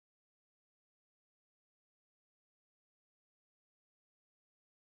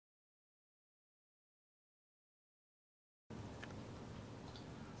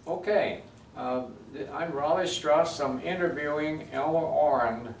Okay, I'm Rollie Struss. I'm interviewing Elmer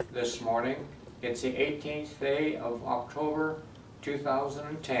Aurand this morning. It's the 18th day of October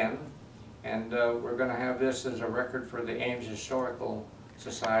 2010, and we're going to have this as a record for the Ames Historical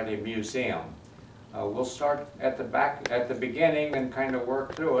Society Museum. We'll start at the beginning and kind of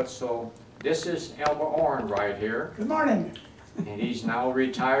work through it. So this is Elmer Aurand right here. Good morning. And he's now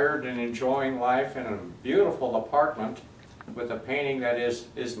retired and enjoying life in a beautiful apartment with a painting that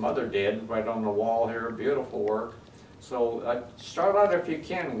his mother did right on the wall here. Beautiful work. So start out if you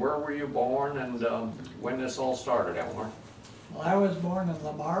can. Where were you born and when this all started, Elmer? Well, I was born in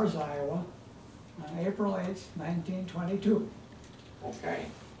Lamars, Iowa on April 8th, 1922. Okay.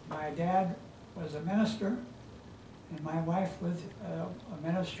 My dad was a minister and my wife was a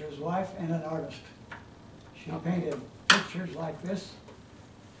minister's wife and an artist. She painted pictures like this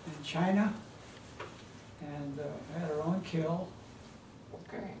in China and had her own kiln.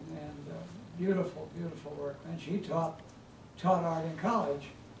 Okay. And beautiful, beautiful work. And she taught art in college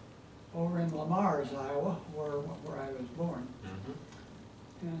over in Lamars, Iowa, where I was born.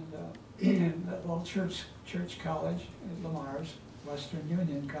 Mm-hmm. And in that little church college at Lamars, Western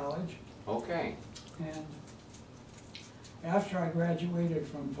Union College. Okay. And after I graduated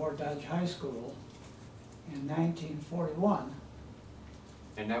from Fort Dodge High School in 1941.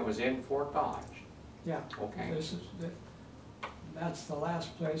 And that was in Fort Dodge? Yeah. Okay. That's the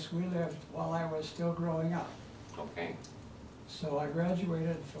last place we lived while I was still growing up. Okay. So I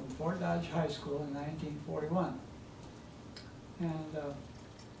graduated from Fort Dodge High School in 1941. And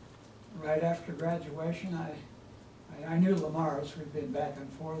right after graduation, I knew Lamars. We'd been back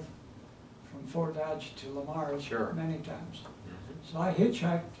and forth from Fort Dodge to Lamars many times. Mm-hmm. So I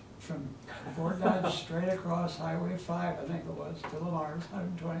hitchhiked from Fort Dodge straight across Highway 5, I think it was, to Lamars,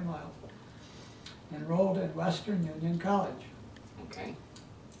 120 miles. Enrolled in Western Union College. Okay.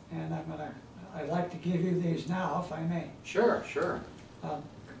 And I'd like to give you these now, if I may. Sure, sure.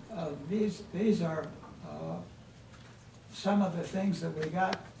 These are some of the things that we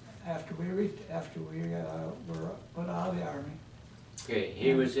got after we were put out of the Army. Okay,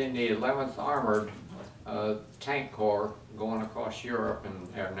 he was in the 11th Armored Tank Corps going across Europe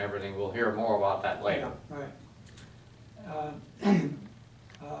and everything. We'll hear more about that later. Yeah, right.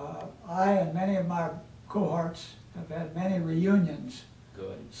 I and many of my cohorts have had many reunions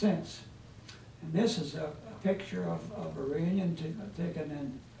since. And this is a picture of a reunion taken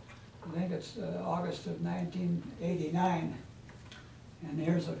in, I think it's August of 1989. And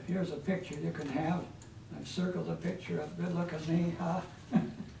here's a picture you can have. I've circled a picture of good looking me, huh?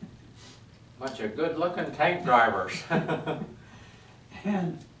 Bunch of good looking tank drivers.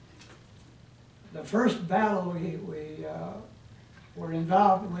 And the first battle we were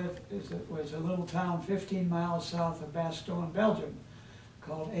involved with was a little town 15 miles south of Bastogne, Belgium,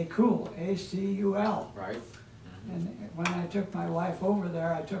 called Acul, A-C-U-L. Right. Mm-hmm. And when I took my wife over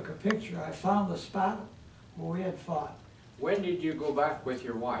there, I took a picture. I found the spot where we had fought. When did you go back with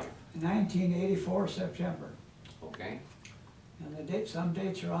your wife? 1984, September. Okay. And some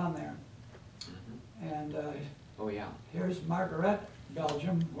dates are on there. Mm-hmm. And oh yeah. Here's Margaret,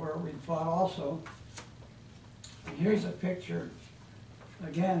 Belgium, where we fought also. And here's a picture,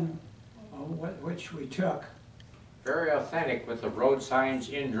 again, which we took. Very authentic with the road signs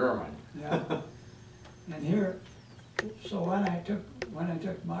in German. Yeah. And here, so when I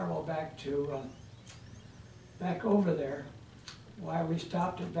took Marvel back over there, why we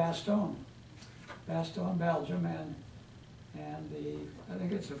stopped at Bastogne, Belgium, and I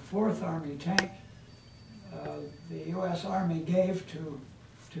think it's a 4th Army tank the U.S. Army gave to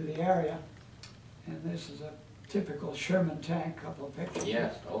the area, and this is a typical Sherman tank. Couple of pictures.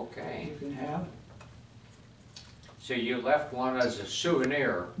 Yes. Okay. You can have. So you left one as a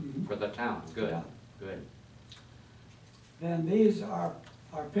souvenir for the town. Good. Yeah. Good. Then these are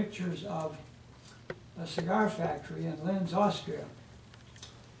pictures of a cigar factory in Linz, Austria.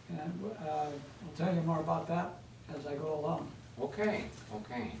 And I'll tell you more about that as I go along. Okay,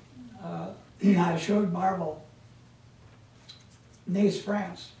 okay. I showed Marvel Nice,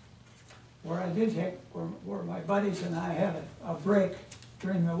 France, where I did where my buddies and I had a break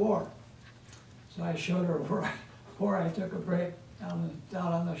during the war. So I showed her where I took a break down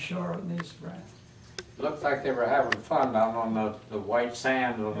on the shore of Nice, France. Looked like they were having fun down on the white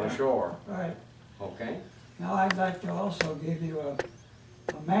sand on the shore. Right. Okay. Now I'd like to also give you a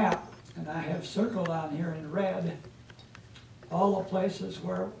map, and I have circled on here in red all the places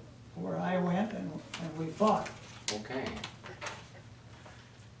where I went and we fought. Okay.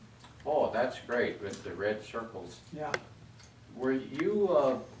 Oh, that's great with the red circles. Yeah. Were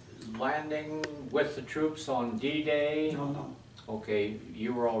you landing with the troops on D-Day? No, no. Okay,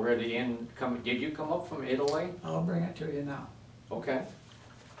 you were already did you come up from Italy? I'll bring it to you now. Okay.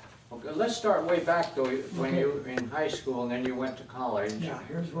 Okay, let's start way back though, when Okay. you were in high school and then you went to college. Yeah,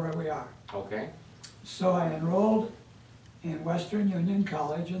 here's where we are. Okay, So I enrolled in Western Union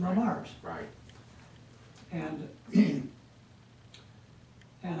College in Lamars. right. And, and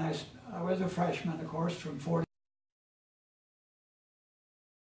I was a freshman, of course, from 40.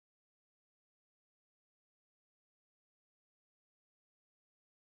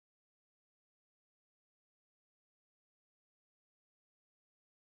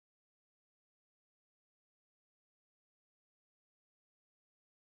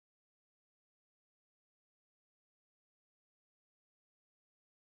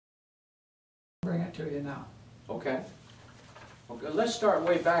 Bring it to you now. Okay. Okay, let's start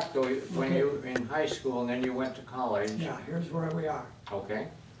way back though, when Okay. you were in high school and then you went to college. Yeah, here's where we are. Okay,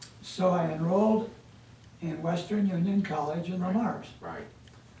 So I enrolled in Western Union College in Lamars. right.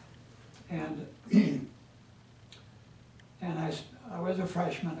 And, and I was a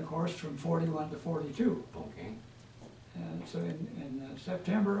freshman, of course, from 41 to 42. Okay, And so in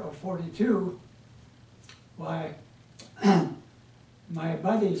September of 42, why, my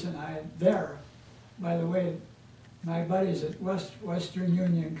buddies and I there, by the way, my buddies at Western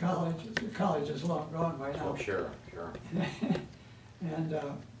Union College, the college is long gone by now. oh, sure, sure. And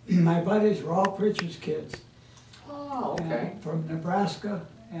my buddies were all preachers' kids. Oh, okay. And from Nebraska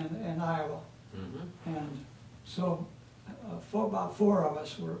and Iowa. Mm-hmm. And so about four of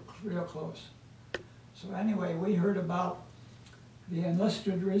us were real close. So anyway, we heard about the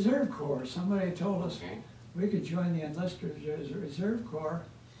enlisted reserve corps. Somebody told us Okay, we could join the enlisted reserve corps,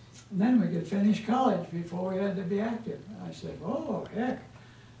 and then we could finish college before we had to be active. And I said, oh, heck.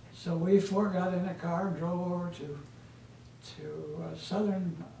 So we four got in a car and drove over to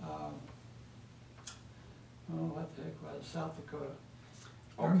southern, what the heck was it, South Dakota.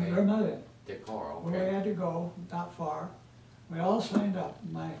 Okay. Or not it. decor, Where we okay. had to go, not far. We all signed up,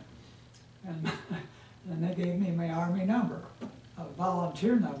 and they gave me my Army number. A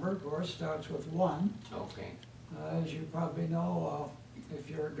volunteer number, of course, starts with 1. Okay, As you probably know, if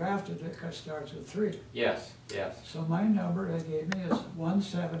you're drafted, it starts with 3. yes, yes, So my number they gave me is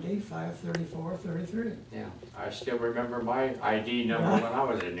 170 534 33. yeah. I still remember my ID number Yeah. when I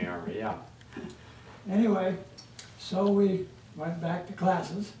was in the Army, yeah. Anyway, so we went back to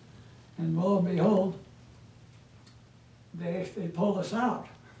classes, and lo and behold, they pulled us out.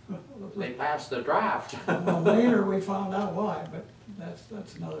 They passed the draft. Well, later we found out why, but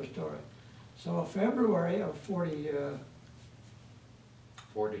that's another story. So February of 42,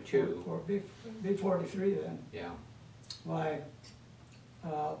 be 43 then, yeah. why,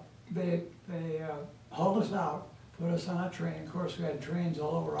 they hauled us out, put us on a train. Of course, we had trains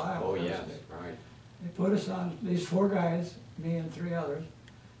all over Iowa. Oh, yes, right. They put us on, these 4 guys, me and 3 others,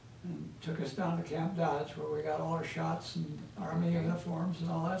 and took us down to Camp Dodge where we got all our shots and Army Okay. uniforms and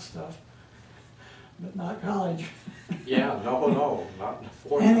all that stuff, but not college. Yeah, no, not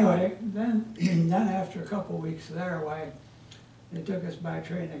 40. Anyway, then after a couple of weeks there, why, they took us by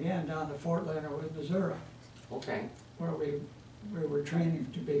train again down to Fort Leonard Wood, Missouri, Okay, where we were training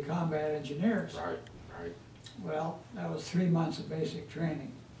to be combat engineers. right, right. Well, that was 3 months of basic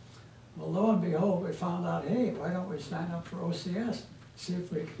training. Well, lo and behold, we found out, hey, why don't we sign up for OCS? See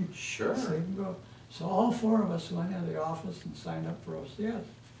if we can, Sure. see if we can go. So all 4 of us went into the office and signed up for OCS.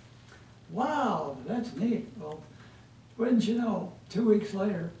 Wow, that's neat. Well, wouldn't you know, 2 weeks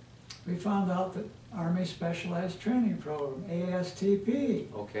later, we found out that Army Specialized Training Program, ASTP,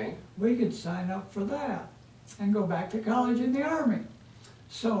 Okay, we could sign up for that and go back to college in the Army.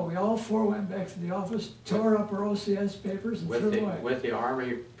 So we all 4 went back to the office, tore up our OCS papers and threw away. with the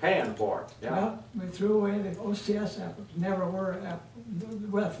Army paying for it, yeah. Yeah, we threw away the OCS app, never were,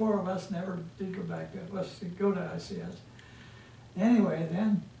 well, 4 of us never did go back to, go to ICS. Anyway,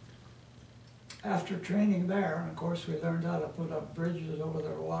 then, after training there, and of course we learned how to put up bridges over the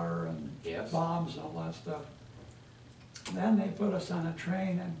water and Yes. bombs and all that stuff. Then they put us on a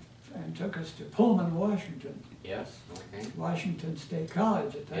train and took us to Pullman, Washington, Yes, okay. Washington State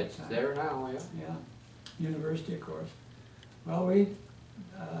College at that It's time. there now, yeah. Yeah, university, of course. Well, they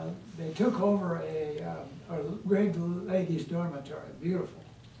took over a great ladies dormitory, beautiful,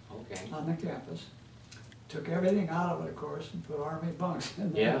 Okay. on the campus. Took everything out of it, of course, and put Army bunks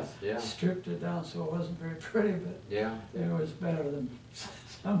in there. Yes, yeah. Stripped it down so it wasn't very pretty, but Yeah, it was better than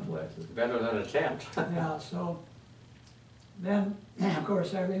some places. better than a tent. Yeah, so then, of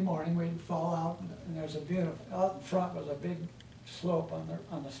course, every morning we'd fall out, and there's a beautiful, out in front was a big slope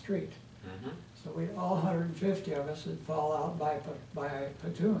on the street. Mhm. So all 150 of us would fall out by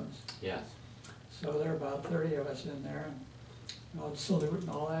platoons. Yes, So there were about 30 of us in there, salute and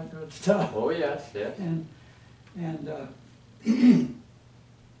all that good stuff. Oh, yes, yes. And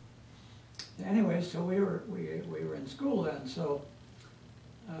anyway, so we were in school then, so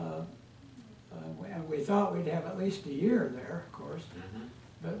and we thought we'd have at least a year there, of course. Mhm.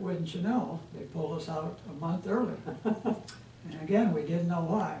 But wouldn't you know, they pulled us out a month early. And again, we didn't know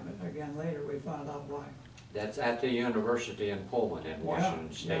why, but again, later we found out why. That's at the university in Pullman in Washington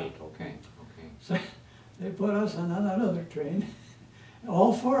Yeah. State, okay, okay. So they put us on another train.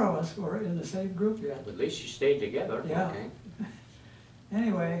 All four of us were in the same group yet. At least you stayed together, Yeah. okay.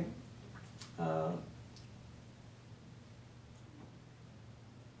 Anyway,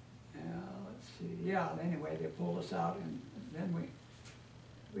 let's see, yeah, anyway, they pulled us out and then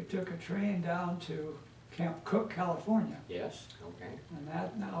we took a train down to Camp Cook, California. Yes, okay. And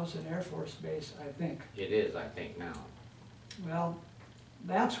that now is an Air Force base, I think. It is, I think, now. Well,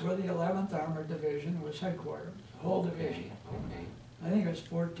 that's where the 11th Armored Division was headquartered, the whole Okay, division. okay, I think it was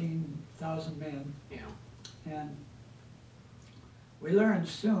 14,000 men. yeah. And we learned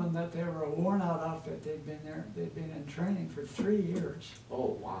soon that they were a worn-out outfit. They'd been in training for 3 years,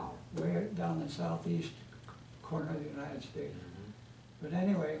 Oh, wow. way down in the southeast corner of the United States. Mhm. But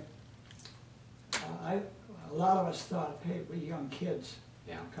anyway, a lot of us thought, hey, we young kids,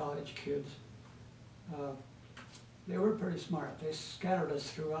 Yeah, college kids, they were pretty smart. They scattered us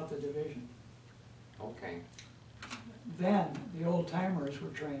throughout the division. okay. Then the old timers were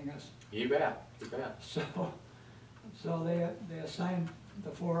training us. You bet, you bet. So they assigned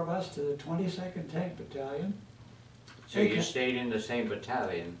the four of us to the 22nd Tank Battalion. So you stayed in the same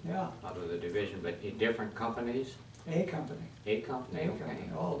battalion Yeah, out of the division, but in different companies? A Company. A company, A okay. Company,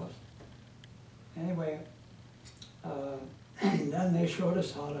 all of us. Anyway, then they showed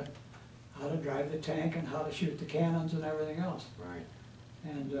us how to drive the tank and how to shoot the cannons and everything else. Right.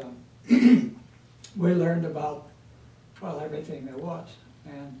 And we learned about, well, everything there was.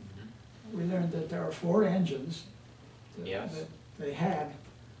 And we learned that there are 4 engines Yes. that they had.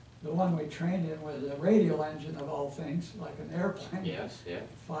 The one we trained in was a radial engine of all things, like an airplane. Yes, yeah.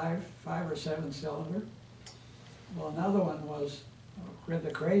 5 or 7 cylinder. Well, another one was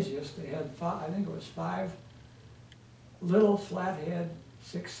the craziest. They had I think it was 5 little flathead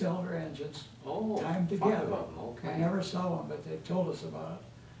 6-cylinder engines Oh, timed 5 together. of them, okay. I never saw one, but they told us about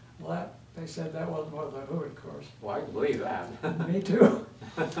it. Well, they said that wasn't what the hood, of course. Well, I can believe that. Me too.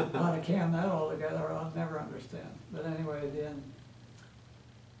 How to cam that all together, I'll never understand. But anyway, then,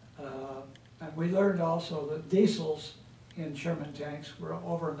 and we learned also that diesels in Sherman tanks were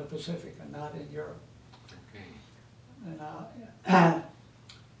over in the Pacific and not in Europe. Okay. And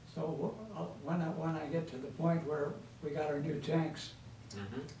so when I get to the point where we got our new tanks,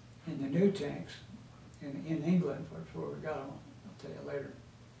 Mhm. in the new tanks in England, which is where we got them, I'll tell you later,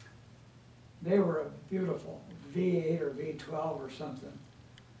 they were a beautiful V8 or V12 or something,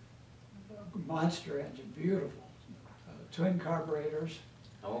 monster engine, beautiful, twin carburetors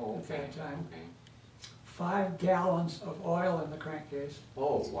Oh, at okay. that time, Okay. 5 gallons of oil in the crankcase,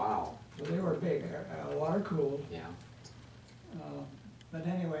 Oh, wow. so they were big, water cooled. Yeah. But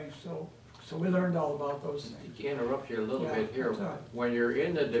anyway, so we learned all about those things. To interrupt you a little Yeah, bit here, that's all right. when you're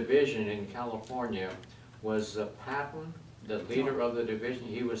in the division in California, was Patton the leader of the division?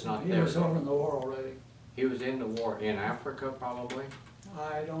 He was not there. He was over in the war already. He was in the war in Africa, probably?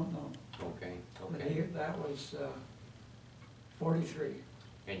 I don't know. Okay, But okay. that was 43,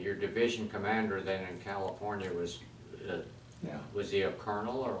 And your division commander then in California was yeah, he a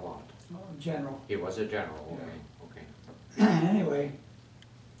colonel or what? general. He was a general, Yeah. okay, okay. Anyway,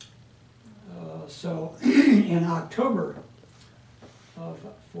 so in October of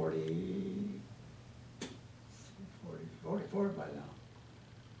 44 by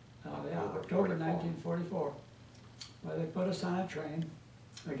now. Yeah, October 1944. Well, they put us on a train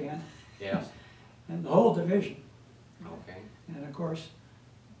again. Yes, And the whole division. okay. And of course,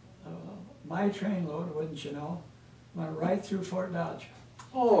 my train load, wouldn't you know, went right through Fort Dodge.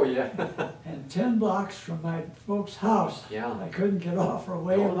 Oh, yeah. And 10 blocks from my folks' house. Yeah. I couldn't get off or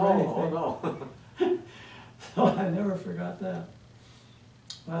wave Oh, or no, anything. oh, no. So I never forgot that.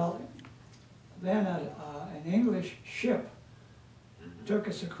 Well, then an English ship took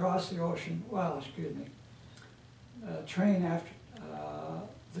us across the ocean, well, excuse me, the train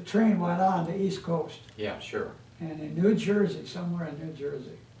went on the East Coast. Yeah, sure. And in New Jersey, somewhere in New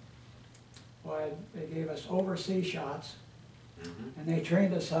Jersey, why, they gave us oversea shots, Mhm. and they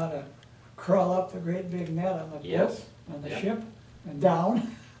trained us how to crawl up the great big net on the boat, Yes. on the Yep. ship, and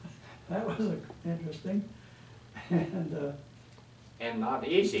down. That was interesting. And not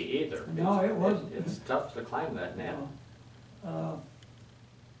easy either. No, it wasn't. It's tough to climb that net.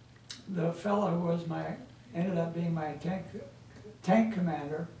 The fellow who was ended up being my tank tank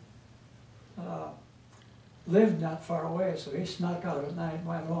commander lived not far away, so he snuck out at night and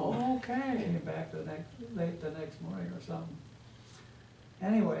went home. Okay. Came back late the next morning or something.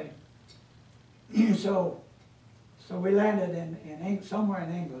 Anyway, so we landed in somewhere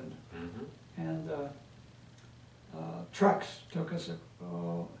in England, Mm-hmm. and trucks took us.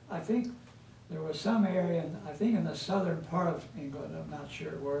 I think there was some area, I think in the southern part of England. I'm not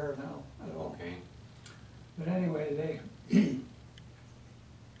sure where now at all. Okay. But anyway,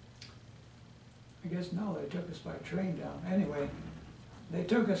 I guess no, they took us by train down. Anyway, they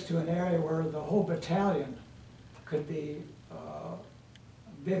took us to an area where the whole battalion could be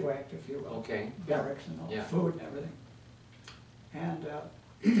bivouacked, if you will. Okay. Barracks and all, Yeah. food and everything.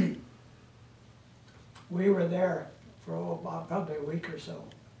 And we were there for about probably a week or so.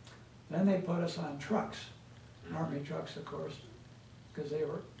 Then they put us on trucks, army trucks, of course, because they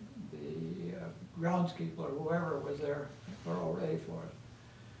were the groundskeeper or whoever was there were all ready for it.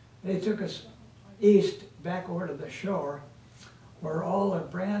 They took us east, back over to the shore, where all the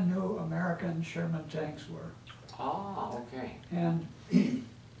brand new American Sherman tanks were. Ah, okay. And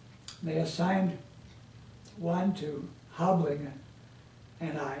they assigned one to Hobling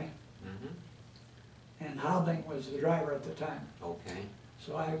and I, Mm-hmm. and Hobling was the driver at the time. Okay.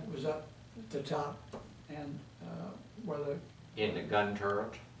 So I was up at the top and where the, In the gun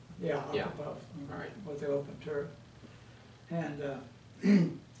turret? yeah, up Yeah. above, Right. with the open turret. And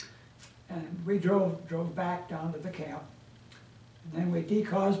and we drove back down to the camp. And then we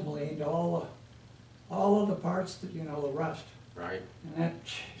decosmolined all of the parts that, you know, the rust. Right. And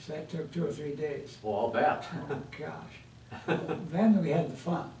that took 2 or 3 days. Well, I'll bet. Oh, gosh. Well, then we had the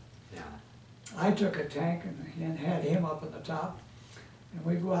fun. Yeah. I took a tank and had him up at the top, and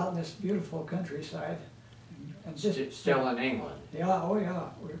we'd go out in this beautiful countryside and just... Still in England? Yeah, oh yeah,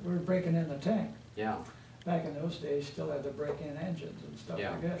 we were breaking in the tank. Yeah. Back in those days, still had to break in engines and stuff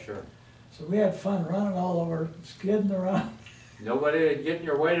Yeah, like that. sure. So we had fun running all over, skidding around. Nobody would get in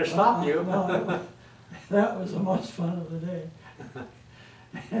your way to stop you. No, that was the most fun of the day.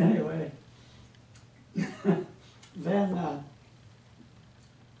 Anyway,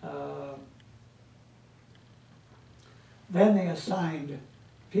 then they assigned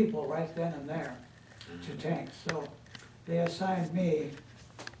people right then and there to tanks. So they assigned me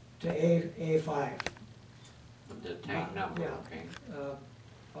to A5. The tank number, Yeah. okay.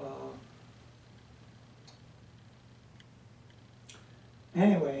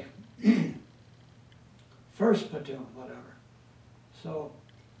 Anyway, first platoon, whatever. So,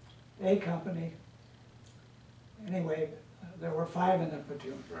 A company, anyway, there were 5 in the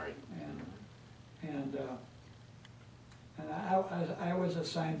platoon. Right. And I was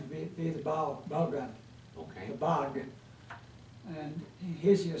assigned to be the bow gun, Okay. the bog. And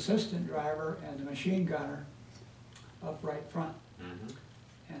he's the assistant driver and the machine gunner up right front.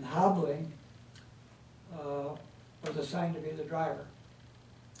 Mm-hmm. And Hobling was assigned to be the driver.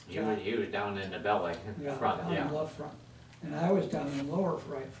 He was down in the belly, Yeah, front, down yeah. in left front. And I was down in lower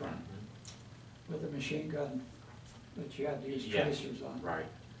right front Mhm. with the machine gun that you had to use Yes, tracers on. right.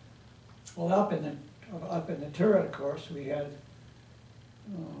 Well, up in the turret, of course, we had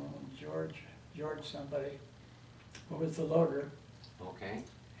George somebody, who was the loader. Okay.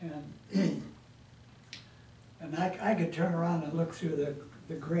 And and I could turn around and look through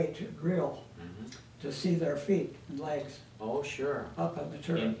the grill Mm-hmm. to see their feet and legs Oh, sure. up on the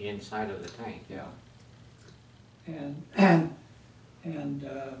turret. Inside of the tank, yeah. And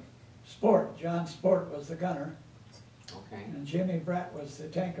John Sport was the gunner, Okay. and Jimmy Brett was the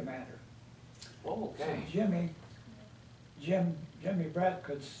tank commander. Oh, okay. So Jimmy Brett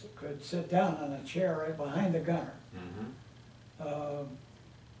could sit down on a chair right behind the gunner, Mm-hmm.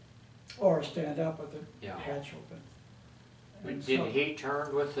 or stand up with the Yeah. hatch open. But And did so he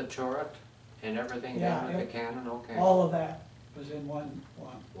turn with the turret and everything down Yeah, at the cannon? Okay. all of that was in one.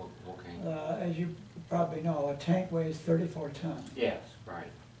 Well, okay. As you probably know, a tank weighs 34 tons, Yes, right,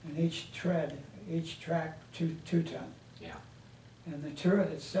 and each track 2 tons. yeah. And the turret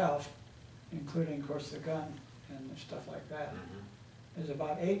itself, including, of course, the gun and stuff like that, Mm-hmm. is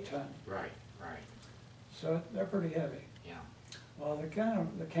about 8 tons. Right, right, So they're pretty heavy. yeah. Well, the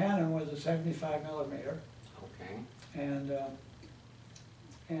cannon was a 75 millimeter, Okay. and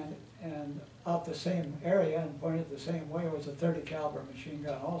out the same area and pointed the same way was a 30 caliber machine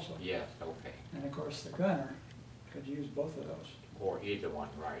gun also. Yes, okay. And of course, the gunner could use both of those. Or either one,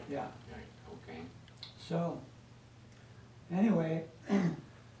 right. Yeah. Right, okay. So, anyway,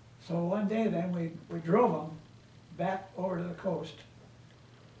 so one day then we drove them back over to the coast,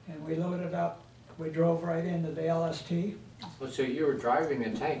 and we loaded up. We drove right into the LST. Well, so you were driving the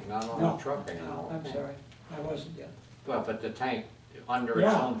tank, not on No, the truck anymore? no, I'm Okay. sorry, I wasn't yet. Well, but the tank, under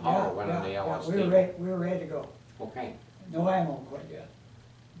its Yeah, own power, yeah, went yeah, on the yeah, LSD. we were ready to go. Okay, No ammo quite yet.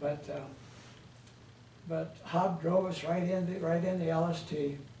 But Hob drove us right in the LST.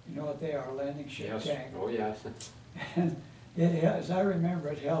 You know what they are, landing ship yes, tank. oh, yes. And it, as I remember,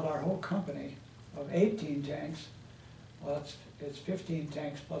 it held our whole company of 18 tanks. Well, it's 15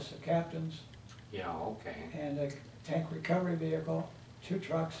 tanks plus the captain's Yeah, okay. and a tank recovery vehicle, 2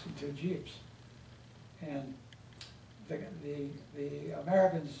 trucks and 2 jeeps. And the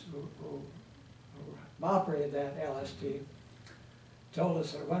Americans who operated that LST told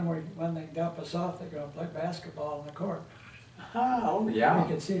us that when they dump us off, they're gonna play basketball on the court. Oh, yeah. We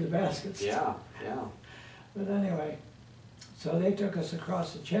could see the baskets. Yeah, yeah. But anyway, so they took us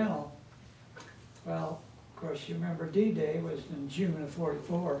across the channel. Well, of course, you remember D-Day was in June of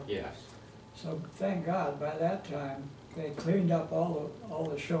 '44. Yes. So thank God, by that time, they cleaned up all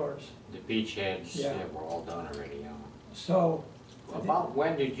the shores. The beachheads, Yeah. yeah, were all done already, yeah. So About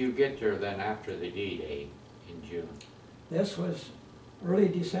when did you get there then after the D-Day in June? this was early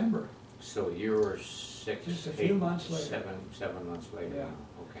December. So you were 6, Just a few months later. 7 months later, Yeah.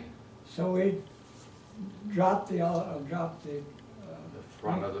 okay. So we dropped the The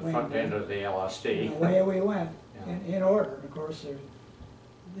front of the wing front end man, of the LSD. and away we went Yeah. in order. And of course,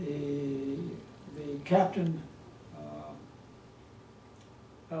 the captain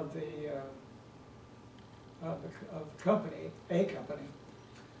of the company, a company,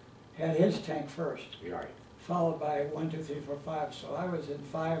 had his tank first, You're right. followed by 1, 2, 3, 4, 5. So I was in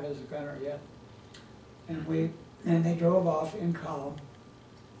 5 as a gunner yet. And they drove off in column.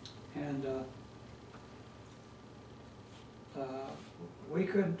 And we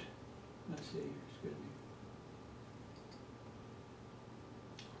could, let's see, excuse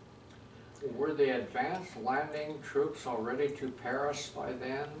me. Were the advanced landing troops already to Paris by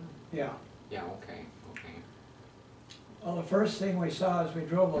then? Yeah. Yeah, okay, okay. Well, the first thing we saw as we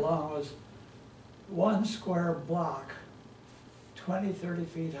drove along was one square block, 20, 30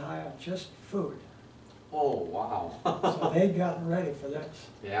 feet high of just food. Oh, wow. So they'd gotten ready for this.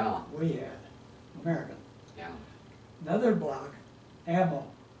 Yeah, We had, American. yeah. Another block, ammo,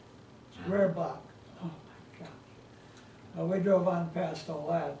 square block. Oh my God. Well, we drove on past all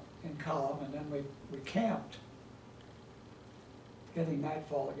that in column, and then we camped. Getting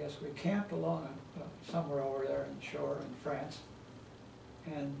nightfall, I guess, we camped along somewhere over there in the shore in France.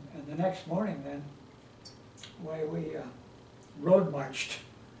 And the next morning then, we road marched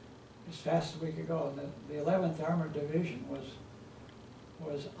as fast as we could go. And the 11th Armored Division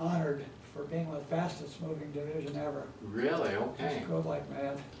was honored for being the fastest moving division ever. Really? Okay. Just go like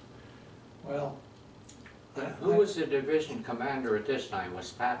mad. Well, Who was the division commander at this time?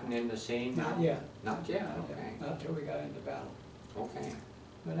 Was Patton in the scene? Not yet. Not yet, Not okay. yet. Not till we got into battle. Okay.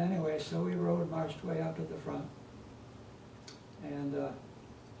 But anyway, so we road marched way out to the front. And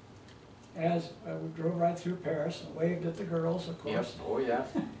as we drove right through Paris and waved at the girls, of Yep, course. oh, yes.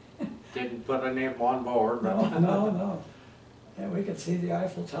 Didn't put a name on board, but. No. And we could see the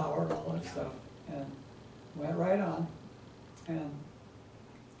Eiffel Tower and all that stuff. And went right on. And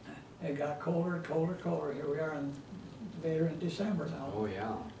it got colder and colder and colder. Here we are later in December now. Oh,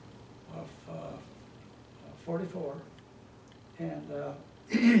 yeah. Of 44. And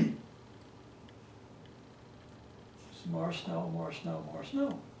more snow, more snow, more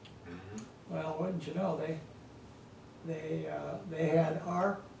snow. Mhm. Well, wouldn't you know, they had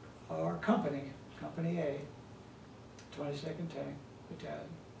our company, Company A, 22nd Tank Battalion.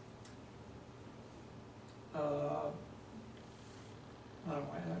 I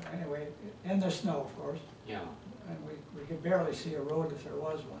don't know, anyway, in the snow, of course, Yeah. and we could barely see a road if there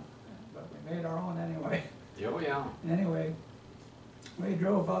was one, but we made our own anyway. Oh, yeah. Anyway, we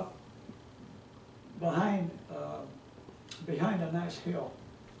drove up behind a nice hill,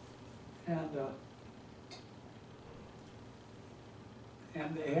 and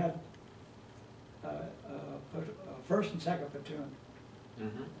they had a first and second platoon.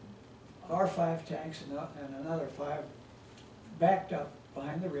 Mhm. Our 5 tanks and another 5 backed up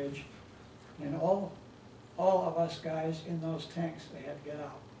behind the ridge, and all of us guys in those tanks, they had to get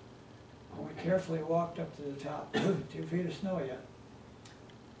out. And we Okay. carefully walked up to the top, 2 feet of snow yet.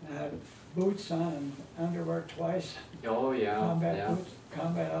 And I had boots on and underwear twice, Oh, yeah, combat yeah. boots,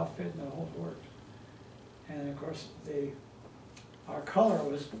 combat outfit, and the whole works. And of course, our color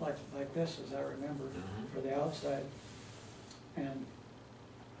was like this, as I remember, Mhm. for the outside. And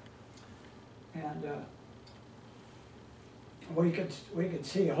we could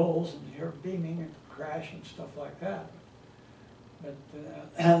see holes and hear beaming and crash and stuff like that. But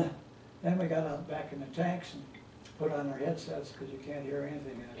then we got out back in the tanks and put on our headsets because you can't hear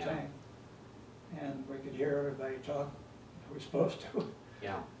anything in a Yeah. tank. and we could hear everybody talk, we were supposed to.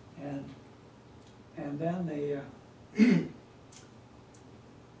 Yeah. And then the,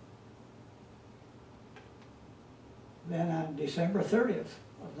 then on December 30th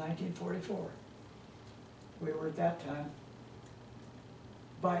of 1944, we were at that time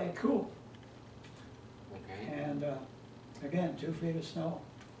by a coup. Okay. And again, 2 feet of snow.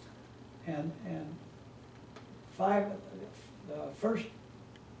 And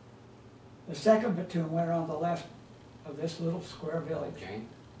the second platoon went around the left of this little square village. Okay.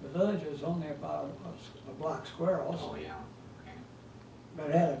 The village was only about a block square also. Oh, yeah. Okay. But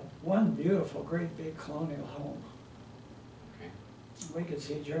it had one beautiful, great big colonial home. Okay. We could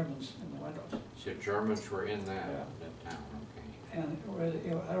see Germans in the windows. So Germans were in that, Yeah. that town, okay. And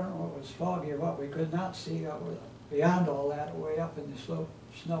I don't know if it was foggy or what, we could not see beyond all that, way up in the slope,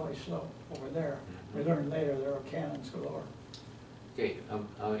 snowy slope over there. We learned later there were cannons galore. Okay,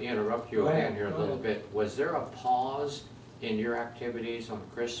 I'll interrupt you Go ahead, again here a go little ahead. bit. Was there a pause in your activities on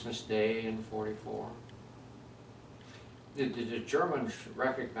Christmas Day in '44? Did the Germans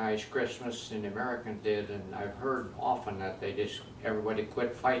recognize Christmas and the Americans did, and I've heard often that everybody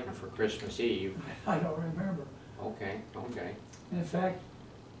quit fighting for Christmas Eve. I don't remember. Okay, okay. In fact,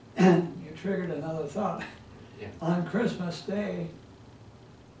 you triggered another thought. Yeah. On Christmas Day,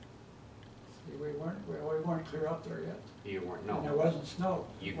 see, we weren't clear up there yet. You weren't, And there no. wasn't snow.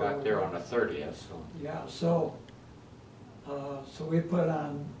 You where got we there were. on the 30th, so. Yeah, so we put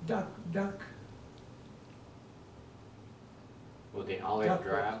on duck, With the olive Duck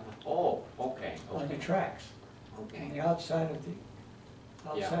drab? Oh, okay, on the okay. tracks, on Okay. the outside of each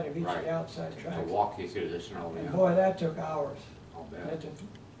Yeah, of the right. outside To tracks. walk you through the snow, And yeah. boy, that took hours. I'll That bet. took,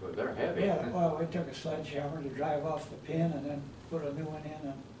 Well, they're heavy. yeah, well, we took a sledgehammer to drive off the pin and then put a new one in,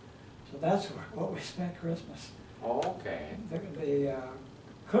 and so that's what we spent Christmas. Oh, okay, The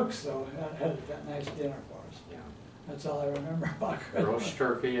cooks, though, had that nice dinner for us. yeah. That's all I remember about Christmas. Roast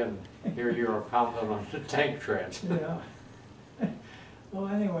turkey, and here you are pounding on the tank treads. Yeah. Well,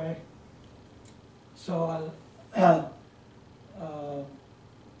 anyway, so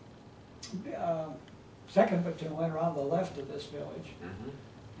second platoon went around the left of this village,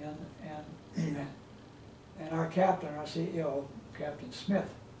 Mhm. and our captain, our CEO, Captain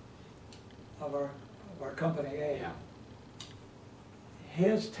Smith, of our Company A, Yeah,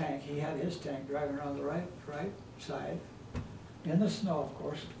 his tank, he had his tank driving around the right side, in the snow, of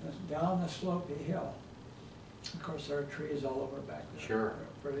course, down the slopey hill. Of course, there are trees all over back there. Sure.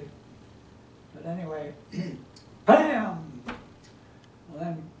 They're pretty. But anyway, bam! Well,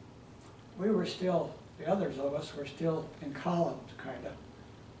 then, we were still, the others of us were still in columns, kind of,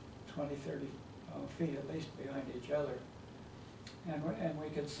 20, 30 feet at least behind each other. And we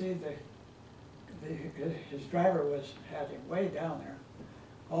could see his driver had him way down there.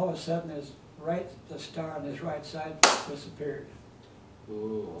 All of a sudden, the star on his right side disappeared.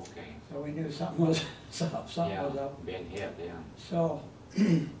 ooh, okay. So we knew something was Yeah, up. being hit, yeah. So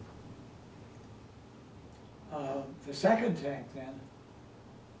the second tank then,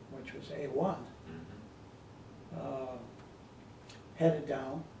 which was A1, Mhm. headed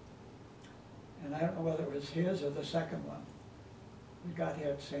down. And I don't know whether it was his or the second one. We got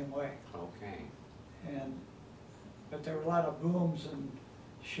hit the same way. Okay, But there were a lot of booms and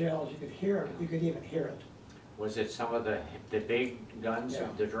shells. You could hear it. You could even hear it. was it some of the big guns Yeah.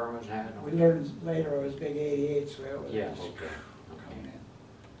 that the Germans had? We learned later it was big 88s. So it was Yeah, okay, coming okay. in.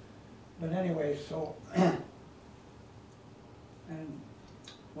 But anyway, so, and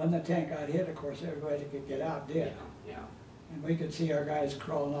when the tank got hit, of course, everybody that could get out Yeah, did. yeah. And we could see our guys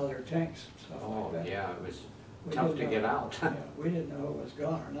crawling out of their tanks and stuff Oh, like that. yeah, it was We tough didn't to know- get out. Yeah, we didn't know it was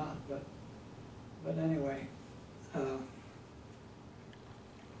gone or not, but anyway,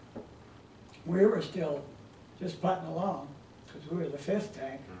 we were still just putting along, because we were the fifth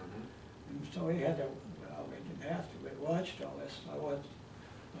tank, Mhm. and so we had to, well, we didn't have to, we watched all this. I was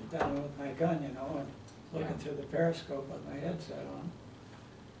down with my gun, and looking Yeah. through the periscope with my headset on,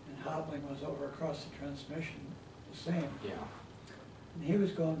 and Hobling was over across the transmission, the same. Yeah, And he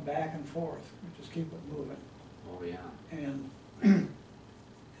was going back and forth, we just keep it moving. oh, yeah. And,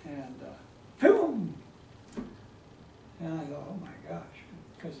 boom! And I thought, oh my gosh,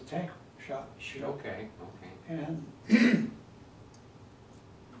 because the tank shot. Okay, okay. And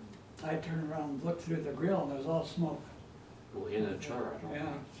I turned around and looked through the grill, and there was all smoke. Well, in the turret, okay.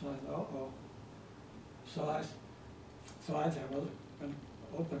 Yeah, so I thought, uh-oh. So I thought, well, I'm gonna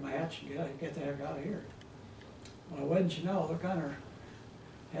open my hatch and get the heck out of here. Well, wouldn't you know, the gunner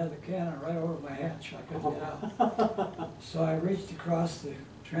had the cannon right over my hatch, I couldn't get out. So I reached across the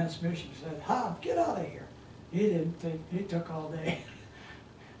transmission and said, Hob, get out of here. He didn't think, he took all day.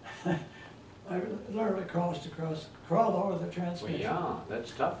 I literally crawled over the Well, transmission. yeah,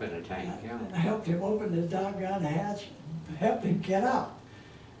 that's tough in a tank, yeah. And I helped him open his doggone hatch, and helped him get out.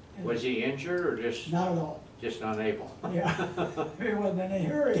 And Was he injured or just not at all. unable? Yeah, he wasn't in any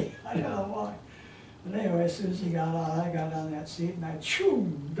hurry. I don't Yeah. know why. But anyway, as soon as he got out, I got on that seat and I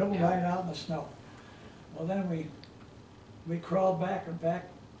dove Yeah. right out in the snow. Well, then we crawled back and back.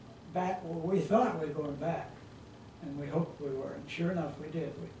 Well, we thought we were going back, and we hoped we were, and sure enough, we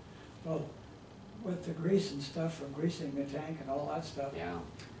did. Well, with the grease and stuff from greasing the tank and all that stuff, Yeah,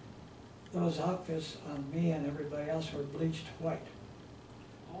 those outfits on me and everybody else were bleached white.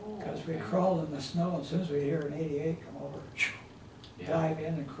 oh, Because we okay. crawled in the snow, and as soon as we hear an 88 come over, Yeah. dive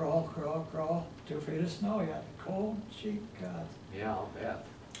in and crawl, 2 feet of snow yet, cold, cheap, God. Yeah, I'll bet.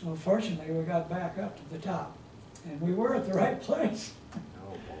 Well, fortunately, we got back up to the top, and we were at the right place,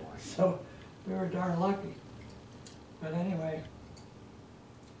 Oh, boy. so we were darn lucky. But anyway,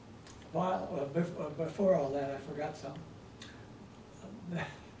 before all that, I forgot something.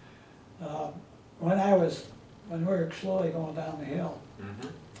 When we were slowly going down the hill,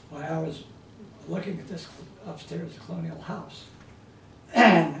 Mm-hmm. I was looking at this upstairs colonial house,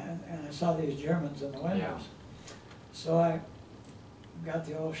 and I saw these Germans in the windows. Yeah. So I got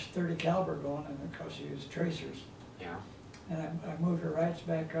the old 30 caliber going, and of course you use tracers. Yeah. And I moved her rights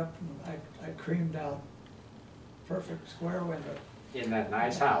back up, and I creamed out perfect square window. In that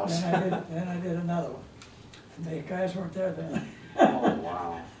nice house. Then I did another one. And the guys weren't there then. Oh,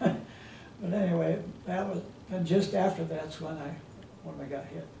 wow. But anyway, and just after that's when we got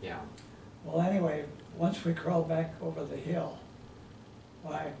hit. Yeah. Well, anyway, once we crawled back over the hill,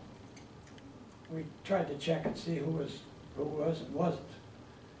 we tried to check and see who was and wasn't.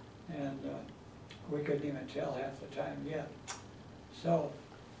 And we couldn't even tell half the time yet. So,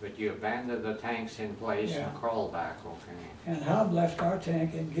 But you abandoned the tanks in place Yeah. and crawled back, okay. and Hub left our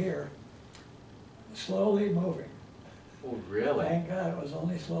tank in gear, slowly moving. Oh, really? Thank God it was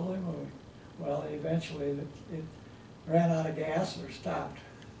only slowly moving. Well, eventually it ran out of gas or stopped.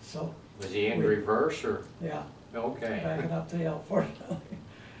 So, Was he in reverse or? yeah, Okay. backing up the hill, fortunately.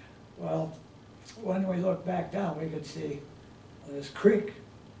 Well, when we looked back down, we could see this creek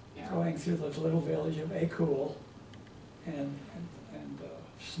Yeah. going through this little village of Akul, and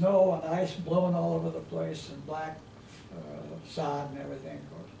snow and ice blowing all over the place, and black sod and everything, of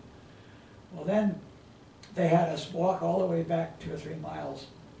course. Well, then they had us walk all the way back 2 or 3 miles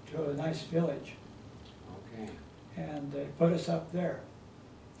to a nice village, Okay, and they put us up there.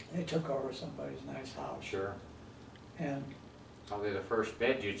 They took over somebody's nice house. sure. And, Probably the first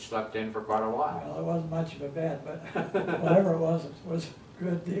bed you'd slept in for quite a while. well, it wasn't much of a bed, but whatever it was a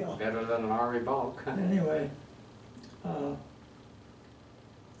good deal. Better than an RV bunk. Anyway,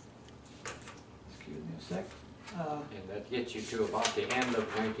 excuse me a sec. And that gets you to about the end of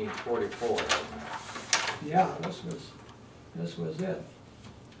 1944. doesn't it? Yeah, this was it.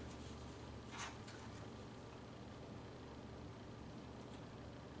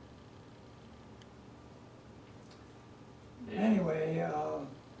 Anyway,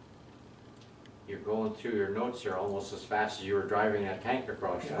 You're going through your notes here almost as fast as you were driving that tank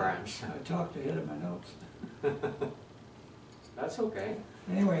across yeah, France. I talked ahead of my notes. That's okay.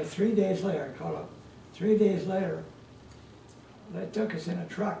 Anyway, 3 days later, I called up. 3 days later, they took us in a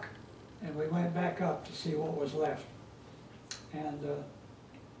truck, and we went back up to see what was left. And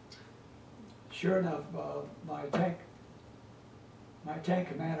sure enough, my tank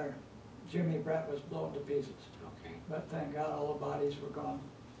commander, Jimmy Brett, was blown to pieces. Okay. But thank God all the bodies were gone.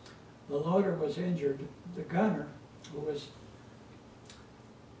 The loader was injured. The gunner, who was,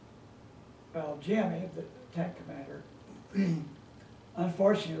 well, Jimmy, the tank commander,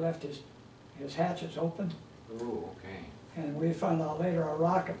 unfortunately left his hatches open. Ooh, okay. And we found out later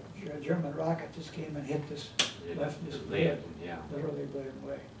a German rocket just came and hit this, left this lid, Yeah. literally blew him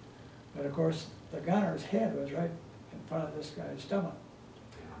away. But of course, the gunner's head was right in front of this guy's stomach.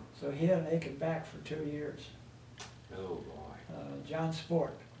 Yeah. So he had an aching back for 2 years. Oh, boy. John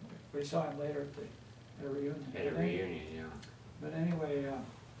Sport, we saw him later at the reunion. At a reunion, yeah. But anyway,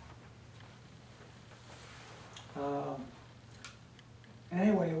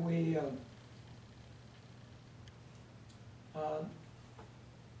 we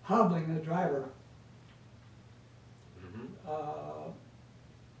Hobbling, the driver, Mm-hmm.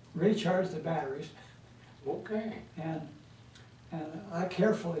 recharged the batteries, Okay. and I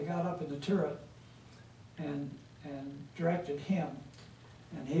carefully got up in the turret and directed him,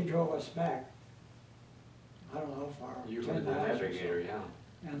 and he drove us back. I don't know how far, You were 10 the miles or so. navigator,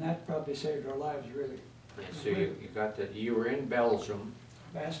 yeah. And that probably saved our lives, really. Yeah, so you got that, you were in Belgium,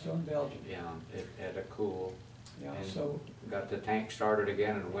 Bastogne, Belgium. yeah, at a cool, Yeah, and so, got the tank started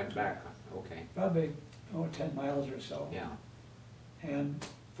again and went back okay, probably, 10 miles or so. yeah, And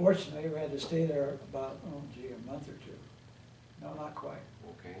fortunately, we had to stay there about, a month or two. No, not quite.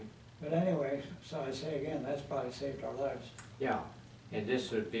 okay, But anyway, so I say again, that's probably saved our lives. yeah. And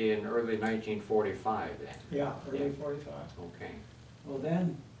this would be in early 1945 then? Yeah, early Yeah. 45. Okay, Well,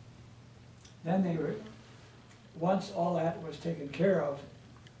 then they were, once all that was taken care of,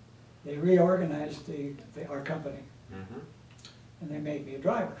 they reorganized our company, mm-hmm, and they made me a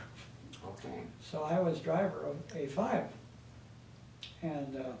driver. okay, So I was driver of A5.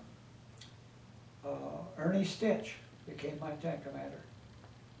 And Ernie Stitch became my tank commander.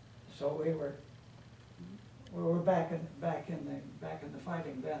 So we were back in the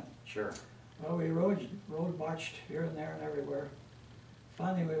fighting then. sure, Well, we road marched here and there and everywhere.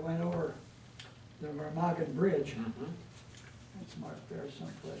 Finally, we went over the Remagen Bridge. mm-hmm, It's marked there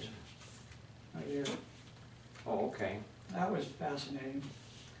someplace. Right here. oh, okay, That was fascinating.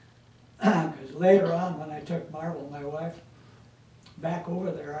 Because later on, when I took Marvel, my wife, back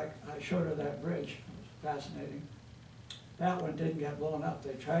over there, I showed her that bridge. It was fascinating. That one didn't get blown up.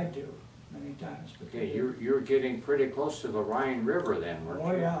 They tried to many times. But okay, you're getting pretty close to the Rhine River then, weren't you?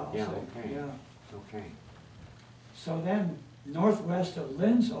 Oh, yeah. I'll Yeah, say, okay, yeah. okay, So then, northwest of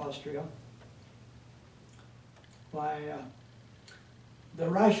Linz, Austria, by the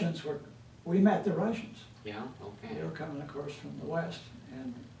Russians we met the Russians. yeah, okay, They were coming, of course, from the west,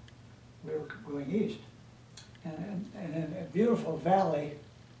 and we were going east. And in a beautiful valley,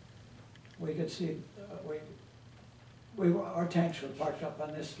 we could see, our tanks were parked up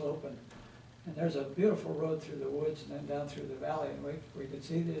on this slope, and there's a beautiful road through the woods and then down through the valley, and we could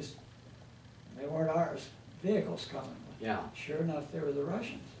see these, they weren't ours, vehicles coming. yeah. Sure enough, they were the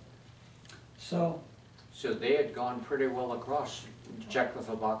Russians. So So they had gone pretty well across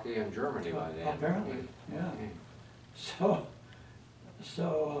Czechoslovakia and Germany by then? apparently, yeah. Okay.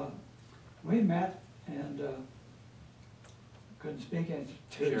 So we met and couldn't speak to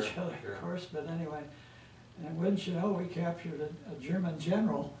Sure, each other, sure. of course, but anyway. And wouldn't you know, we captured a German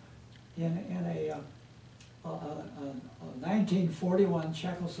general in a 1941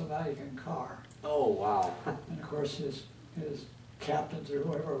 Czechoslovakian car. Oh, wow. And of course, his captains or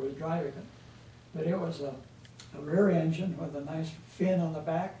whoever was driving it. But it was a rear engine with a nice fin on the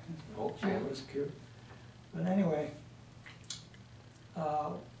back. Okay. It was cute. But anyway,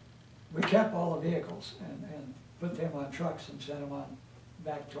 we kept all the vehicles and put them on trucks and sent them on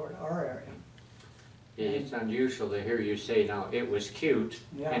back toward our area. It's unusual to hear you say now, it was cute.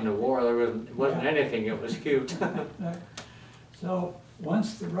 Yeah. In the war, there wasn't Yeah. anything, it was cute. So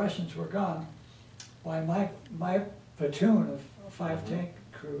once the Russians were gone, why my platoon of five tank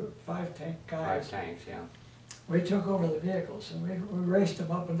guys, 5 tanks, yeah. we took over the vehicles and we raced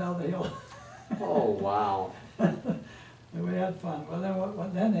them up and down the hill. Oh, wow. And we had fun.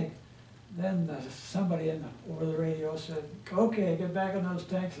 Well, then somebody over the radio said, "Okay, get back in those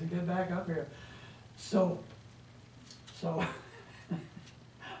tanks and get back up here." So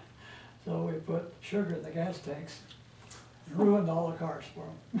we put sugar in the gas tanks and ruined all the cars for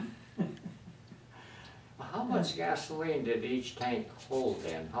them. How much gasoline did each tank hold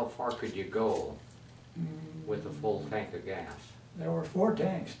then? How far could you go with a full tank of gas? There were 4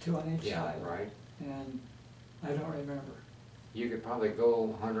 tanks, 2 on each Yeah, side. right. And I don't remember. You could probably go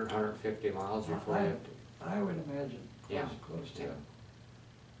 100, 150 miles before you... I would imagine, Yeah, close to yeah. it.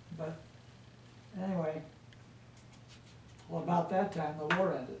 But anyway, well, about that time, the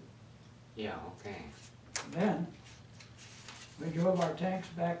war ended. Yeah, okay. And then, we drove our tanks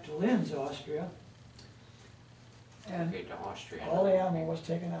back to Linz, Austria, and Okay, to Austria. all the ammo was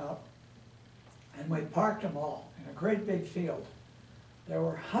taken out, and we parked them all in a great big field. There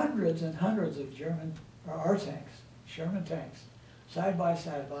were hundreds and hundreds of our tanks, Sherman tanks, side by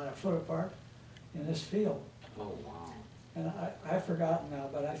side, about a foot apart, in this field. Oh, wow. And I've forgotten now,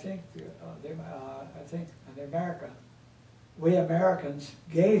 but I think we Americans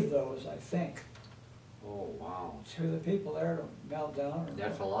gave those, I think, Oh, wow. to the people there to melt down.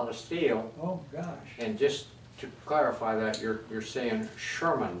 That's a lot of steel. Oh, gosh. And just to clarify that, you're saying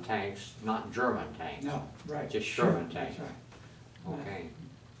Sherman tanks, not German tanks? No, right. Just Sherman Sure, tanks. that's right. Okay.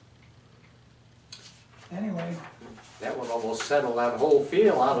 Anyway, That would almost settle that whole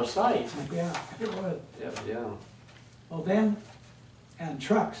field out of sight. yeah, it would. Yeah. Well then, and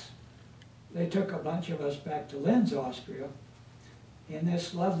trucks, they took a bunch of us back to Linz, Austria, in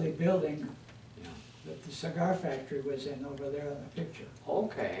this lovely building Yeah. that the cigar factory was in over there in the picture.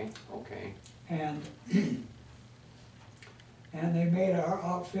 Okay, okay. And they made our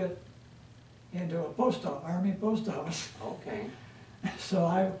outfit into a army post office. Okay. So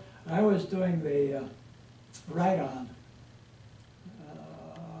I was doing the ride-on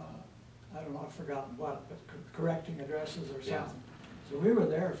I don't know, I've forgotten what, but correcting addresses or Yeah. something. So we were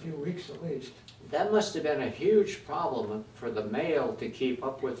there a few weeks at least. That must have been a huge problem for the mail to keep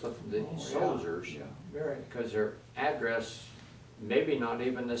up with the Oh, yeah, soldiers. Yeah, very. Because their address, maybe not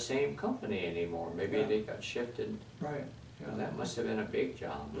even the same company anymore. Maybe Yeah. they got shifted. Right. Yeah. That must have been a big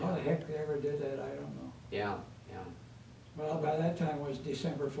job. How the heck they ever did that, I don't know. Yeah, yeah, Well, by that time it was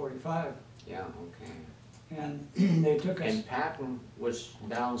December 45, yeah, okay. and they took us, And Patton was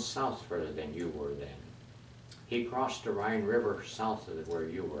down south further than you were then. He crossed the Rhine River south of where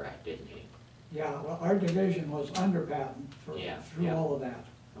you were at, didn't he? yeah, well, our division was under Patton Yeah, through yeah. all of that.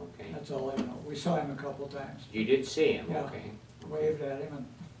 Okay. That's all I know. We saw him a couple times, You did see him, Yeah. okay. waved at him, and,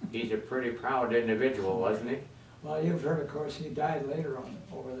 He's a pretty proud individual, wasn't he? well, you've heard, of course, he died later on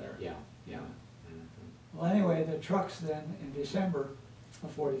over there. Yeah, yeah. Mhm. Well, anyway, the trucks then, in December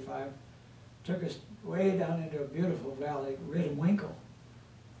of 45, took us way down into a beautiful valley, Winkle,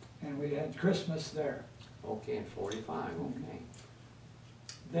 and we had Christmas there. Okay, in 45, okay.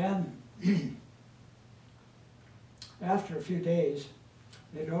 Then, after a few days,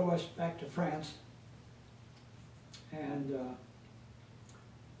 they drove us back to France, and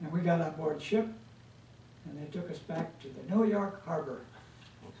we got on board ship, and they took us back to the New York harbor.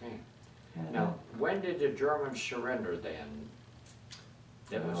 Okay. And Now, when did the Germans surrender then?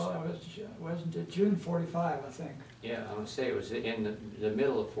 That was, well, wasn't it June 45, I think. yeah, I would say it was in the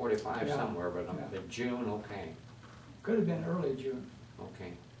middle of 45 Yeah, somewhere, but yeah. June, okay, Could have been early June.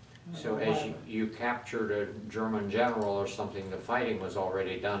 okay. I don't So know as why, you captured a German general or something, the fighting was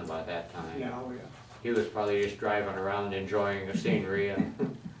already done by that time. yeah, oh, yeah. He was probably just driving around enjoying the scenery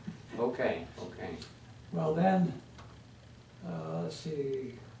and, okay, okay. Well, then, let's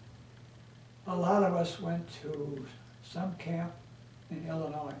see, a lot of us went to some camp in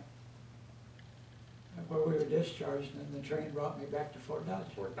Illinois where we were discharged, and the train brought me back to Fort Dodge.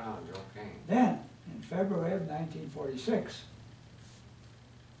 Fort Dodge, okay. Then, in February of 1946,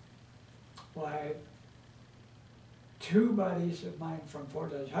 why, two buddies of mine from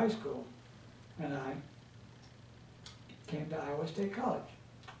Fort Dodge High School and I came to Iowa State College.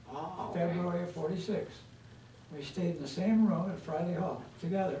 Oh, okay. February of 46. We stayed in the same room at Friday Hall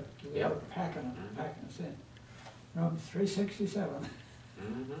together. They Yep. were packing us in. Room 367.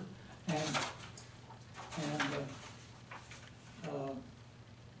 Mm-hmm.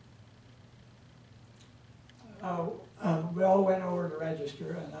 And we all went over to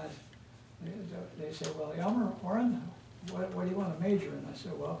register, and they said, well, Elmer Aurand, what do you want to major in? I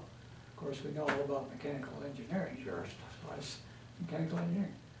said, well, of course, we know all about mechanical engineering. Sure. So I said, mechanical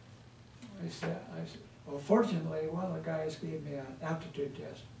engineering. I said, well, fortunately, one of the guys gave me an aptitude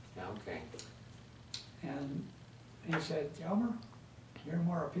test. Yeah, okay. And he said, Elmer, you're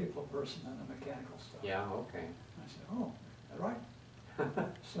more a people person than a mechanical stuff. Yeah, okay. I said, oh, is that right?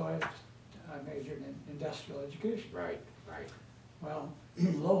 So I majored in industrial education. Right, right. Well,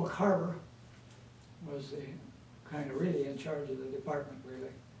 Lowell Carver was the kind of really in charge of the department,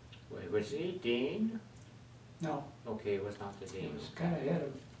 really. Wait, was he dean? No, Okay, it was not the he dean. was kind of head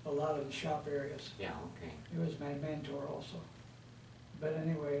of a lot of the shop areas. Yeah, okay. He was my mentor also. But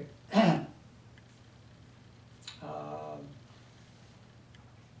anyway,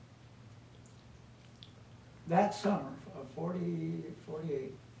 that summer of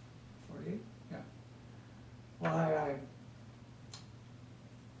 48, yeah. Why,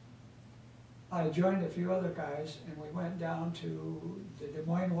 I joined a few other guys, and we went down to the Des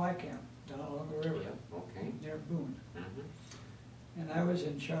Moines Y camp down along the river. Yeah, okay. Near Boone. Mm-hmm. And I was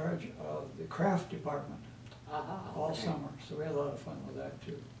in charge of the craft department Aha, all okay. summer, so we had a lot of fun with that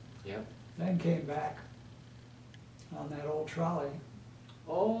too. Yep. Then came back on that old trolley.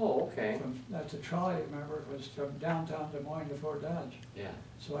 Oh, okay. That's a trolley, remember, it was from downtown Des Moines to Fort Dodge. Yeah.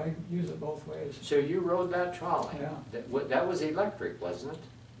 So I use it both ways. So you rode that trolley? Yeah. That was electric, wasn't it?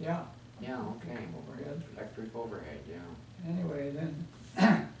 Yeah. Yeah, okay. Overhead. Electric overhead, yeah. Anyway,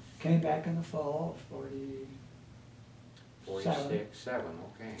 then came back in the fall of 46, 7,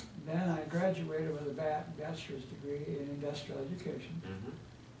 okay. Then I graduated with a bachelor's degree in industrial education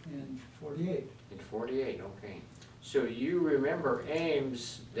Mm-hmm. in 48. In 48, okay. So you remember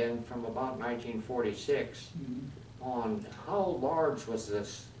Ames then from about 1946 Mhm. on, how large was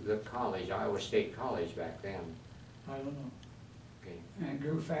the college, Iowa State College back then? I don't know. Okay. And it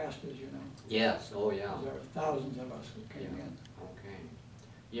grew fast, as you know. Yes, oh yeah. There were thousands of us who came in. Okay.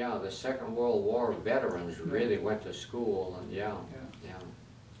 Yeah, the Second World War veterans really went to school and yeah.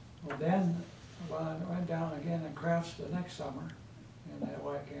 Well, then, I went down again in crafts the next summer in that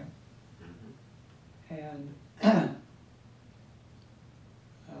Y camp. Mhm. And,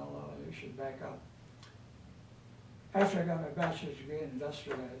 you should back up. after I got my bachelor's degree in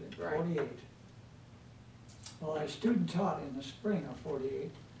industrial ed in Right. 48. Well, I student taught in the spring of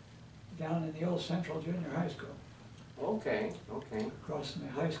 48 down in the old Central Junior High School, Okay, okay. across from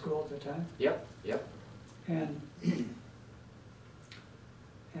the high school at the time. Yep, yep. And, and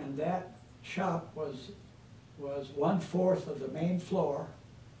that shop was 1/4 of the main floor,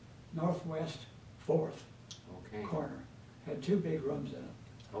 northwest 4th Okay, corner. Had 2 big rooms in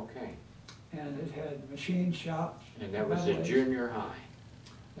it. okay. And it had machine shops. And that was a metal- junior high?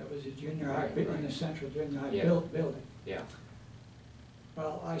 That was a junior high, Right, in right. the Central Junior High Yeah. building. Yeah.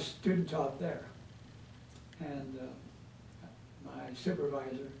 Well, I student taught there. And my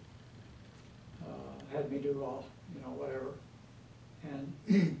supervisor had me do all, you know, whatever.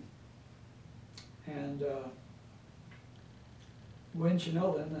 And, and wouldn't you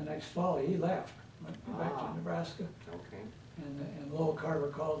know, then the next fall, he left, went back Ah. to Nebraska. Okay. And Lowell Carver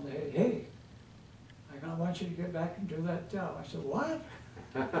called and said, hey, I want you to get back and do that job. I said, what?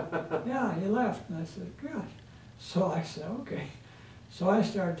 Yeah, he left. And I said, gosh. So I said, okay. So I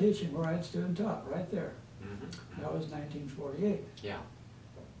started teaching where I had student taught, right there. Mhm. That was 1948. Yeah,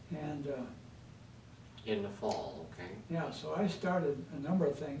 And in the fall, okay. yeah, so I started a number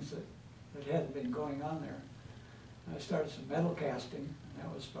of things that hadn't been going on there. I started some metal casting, and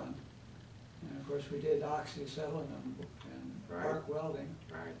that was fun. And of course, we did oxyacetylene and Right. arc welding.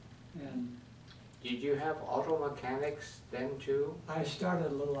 Right. And Did you have auto mechanics then too? I started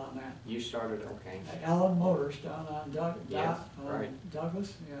a little on that. You started, okay. Allen Motors down on Yes, right.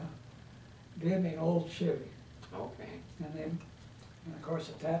 Douglas, yeah. Gave me an old Chevy. Okay. And then, and of course,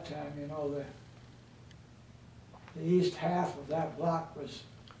 at that time, you know, the east half of that block was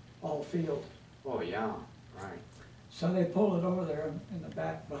all field. Oh, yeah, right. So they pulled it over there in the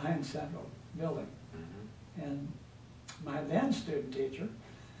back behind Central Building. Mhm. And my then student teacher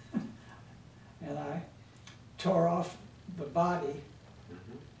and I tore off the body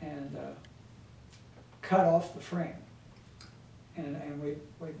Mhm. and cut off the frame. And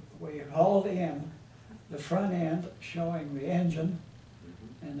we hauled in the front end showing the engine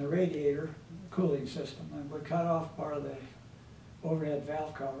Mhm. and the radiator cooling system. And we cut off part of the overhead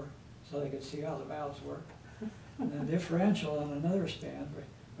valve cover so they could see how the valves work. And the differential on another stand,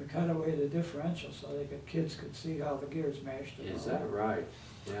 we cut away the differential so kids could see how the gears meshed. And Is all that right?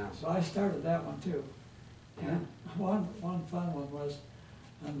 Yeah. So I started that one too. And one fun one was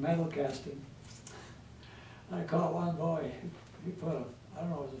on metal casting. I caught one boy, he put I don't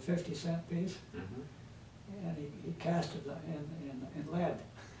know, it was a 50-cent piece, Mhm. and he cast it in lead.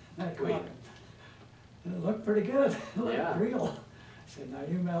 And I caught Wait. it. And it looked pretty good, it looked Yeah. real. I said, now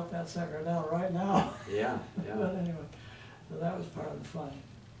you melt that sucker down right now. Yeah, But yeah, anyway, so that was part of the fun.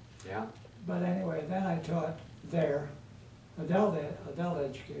 yeah. But anyway, then I taught there, adult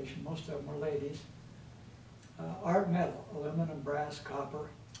education, most of them were ladies. Art metal, aluminum, brass, copper,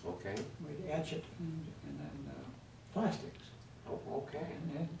 Okay. we'd etch it, and then plastics. Oh, okay.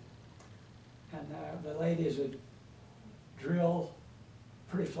 And the ladies would drill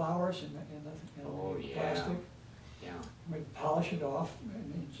pretty flowers in the Oh, yeah. plastic. Yeah. We'd polish it off,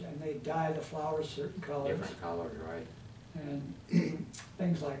 and they'd dye the flowers certain colors, Different colors, right? and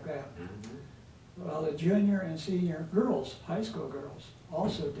things like that. Mhm. Well, the junior and senior girls, high school girls,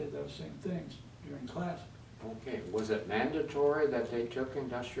 also did those same things during class. Okay, was it mandatory that they took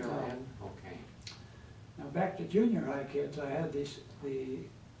industrial No. ed? Okay. Now, back to junior high kids, I had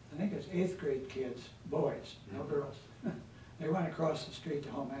I think it's 8th grade kids, boys, no Mhm. girls. They went across the street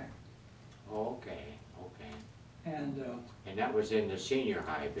to home ec. Okay, okay. And, And that was in the senior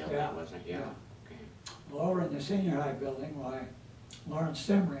high building, Yeah, wasn't it? Yeah. yeah. Okay. well, over in the senior high building, why, Lawrence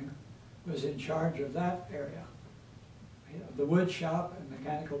Simmering was in charge of that area. The wood shop and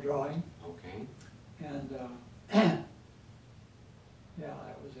mechanical drawing, Okay. and, yeah,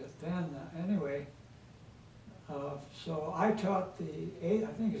 that was it. Then, anyway, so I taught I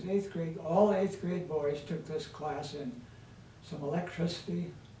think it's 8th grade, all 8th grade boys took this class in some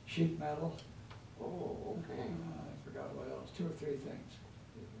electricity, sheet metal, Oh, okay. I forgot what else, 2 or 3 things.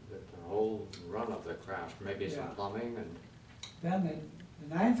 The whole run of the craft, maybe some Yeah. plumbing and, Then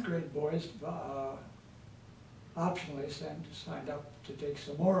the 9th grade boys optionally signed up to take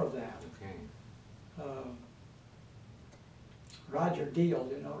some more of that. okay. Roger Deal,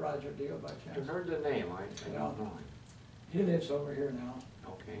 do you know Roger Deal by I've chance? heard the name, I Yeah. don't know. He lives over here now.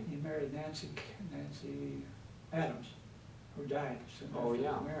 Okay. He married Nancy Adams, who died soon after Oh, he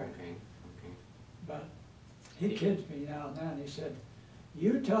yeah, married. okay, okay. But he kids me now and then, he said,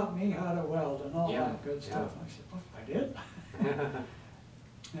 you taught me how to weld and all Yeah, that good yeah. stuff. I said, oh, I did?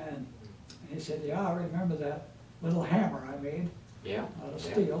 And he said, yeah, I remember that little hammer I made Yeah. out of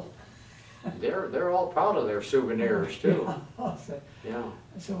yeah. steel. They're all proud of their souvenirs too. Yeah, I'll say. Yeah.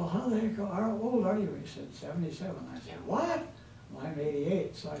 I said, well, how the heck, how old are you? He said, 77. I said, what? Well, I'm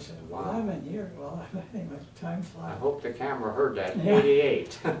 88. So I said, Wow. 11 years. Well, anyway, time I flies. hope the camera heard that. Yeah.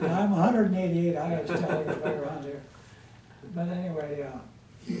 88. Yeah, I'm 188, I was telling everybody around here. But anyway,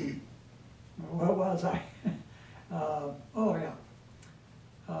 what was I? Oh, yeah.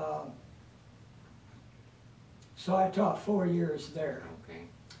 So I taught 4 years there. Okay.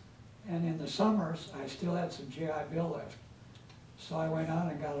 And in the summers, I still had some GI Bill left. So I went on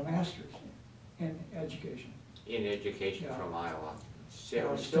and got a master's in education. In education Yeah. from Iowa. See, it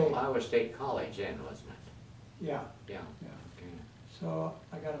Iowa was still State. Iowa State College then, wasn't it? Yeah, Yeah. yeah. Okay. So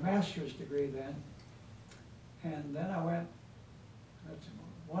I got a master's degree then. And then I went, that's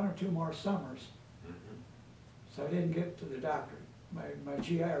 1 or 2 more summers. Mhm. So I didn't get to the doctorate. My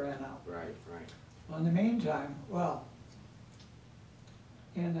GI ran out. Right, right. Well, in the meantime, well,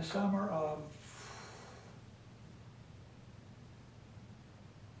 in the summer of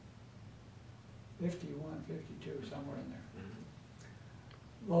 51, 52, somewhere in there,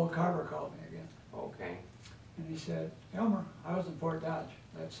 Mhm. Lowell Carver called me again. Okay. And he said, Elmer, I was in Fort Dodge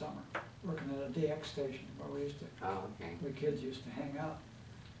that summer, working at a DX station where we used to, Oh, okay. we kids used to hang out.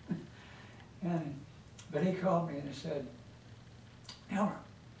 But he called me and he said, Elmer,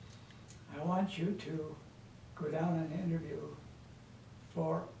 I want you to go down and interview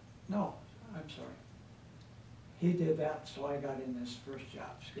for, no, I'm sorry. He did that, so I got in this first job,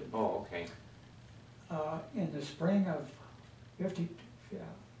 excuse me. Oh, okay. In the spring of 52,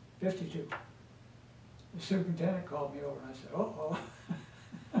 the superintendent called me over and I said, uh-oh,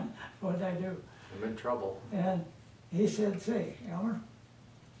 what did I do? I'm in trouble. And he said, say, Elmer,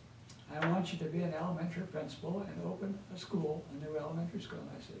 I want you to be an elementary principal and open a school, a new elementary school. And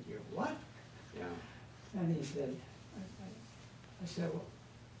I said, you what? Yeah. And he said, I said, well,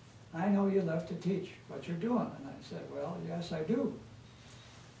 I know you love to teach what you're doing. And I said, well, yes, I do.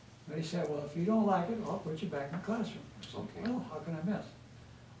 But he said, well, if you don't like it, I'll put you back in the classroom. I said, Okay. well, how can I miss?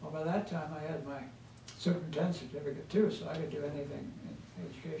 Well, by that time, I had my superintendent certificate too, so I could do anything in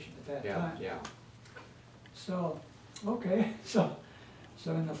education at that Yeah, time. yeah. So, okay, so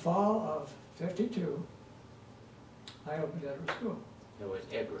in the fall of 52, I opened Edward School. It was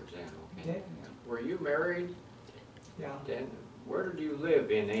Edwards then, Yeah, okay. Were you married yeah. then? Where did you live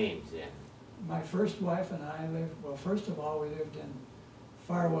in Ames then? My first wife and I lived, well, first of all, we lived in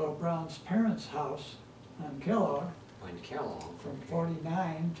Farwell Brown's parents' house on Kellogg In Kellogg. from okay.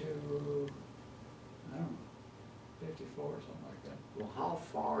 49 to, I don't know, 54 or something like that. Well, how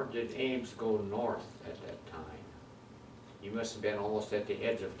far did Ames go north at that time? You must have been almost at the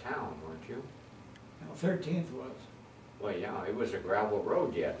edge of town, weren't you? Now, 13th was, Well, yeah, it was a gravel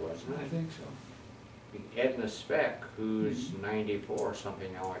road yet, wasn't I it? think so. Edna Speck, who's 94 or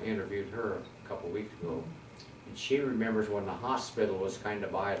something now, I interviewed her a couple weeks ago. And she remembers when the hospital was kind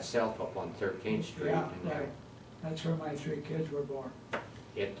of by itself up on 13th Street. Yeah, and right. That's where my 3 kids were born,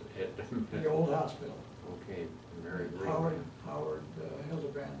 the The old hospital. Okay, Mary Green. Howard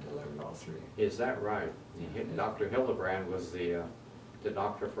Hildebrand delivered all 3. Is that right? Yeah. Dr. Hildebrand was the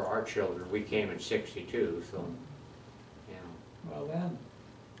doctor for our children. We came in '62, so, yeah. Well then,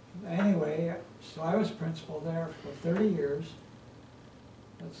 anyway, so I was principal there for 30 years.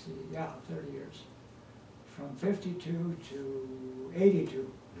 Let's see, yeah, 30 years. From 52 to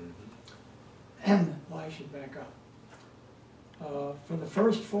 82. Mhm. Well, I should back up. For the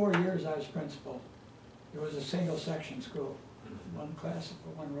first 4 years I was principal, it was a single section school, Mhm. 1 class,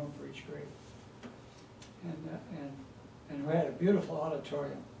 1 room for each grade. And we had a beautiful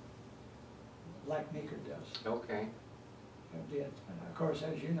auditorium, like Meeker does. Okay, It did. And of course,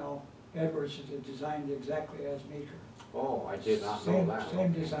 as you know, Edwards is designed exactly as Meeker. oh, I did not know Same- that. Same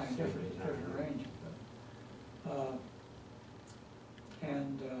Okay, design, same different design, right. arrangement.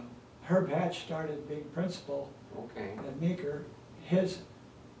 Herb Hatch started being principal Okay, at Meeker.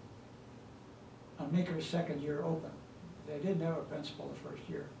 Meeker's second year open. They didn't have a principal the first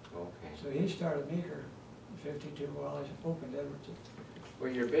year. okay. So he started Meeker in 52 while I opened Edwards. Well,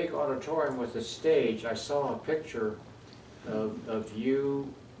 your big auditorium with the stage, I saw a picture of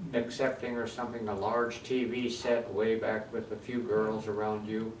you accepting or something, a large TV set way back with a few girls around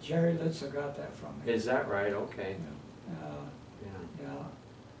you. Jerry Litzel got that from me. Is that right? Okay. Yeah. Yeah.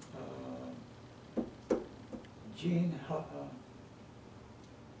 Yeah. Gene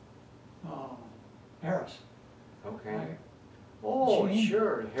Harris. Okay. I- Oh, Gene-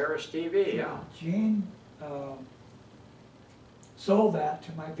 sure, Harris TV, yeah. Gene sold that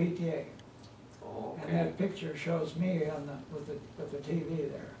to my PTA. Oh, And okay. that picture shows me on with the TV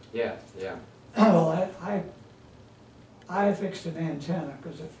there. Yeah, yeah. Well, I fixed an antenna,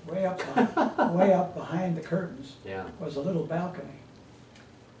 because way up, way up behind the curtains Yeah. was a little balcony.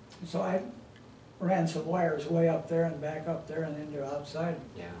 So I ran some wires way up there and back up there and into outside.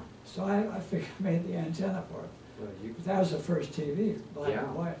 Yeah. So I figured, made the antenna for it. Well, you, That was the first TV, black Yeah.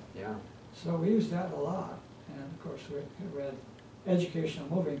 and white. yeah. So we used that a lot, and of course we had educational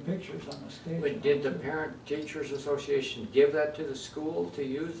moving pictures on the stage. But did the Parent Teachers Association give that to the school to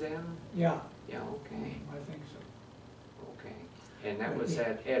use then? Yeah, Yeah, okay, I think so. okay. And that was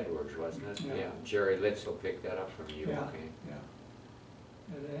at Edwards, wasn't it? Yeah. Jerry Litzel picked that up from you, Yeah, okay. yeah.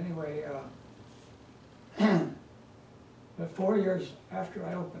 But anyway, but 4 years after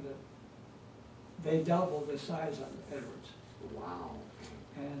I opened it, they doubled the size of Edwards. Wow,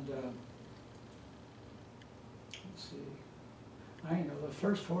 okay. And, let's see, the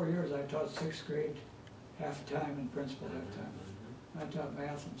first 4 years I taught sixth grade half-time and principal half-time. I taught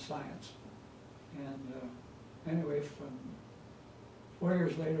math and science. And anyway, from 4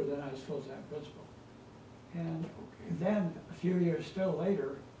 years later, then I was full-time principal. And Okay. then, a few years still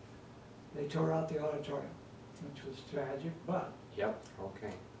later, they tore out the auditorium, which was tragic, but Yep,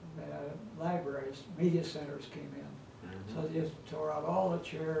 okay. the libraries, media centers came in. Mhm. So they just tore out all the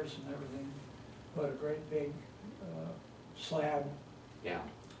chairs and everything, put a great big slab, Yeah.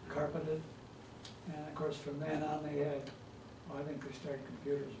 carpeted. And of course, from then on, they had, well, I think they started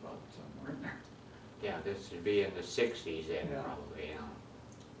computers about somewhere in there, Yeah, this would be in the sixties then, Yeah. probably, yeah.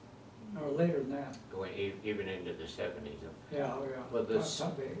 or later than that. Going even into the seventies. Yeah, oh, yeah. Well, this-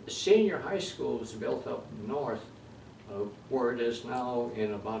 Probably. The senior high school was built up north of where it is now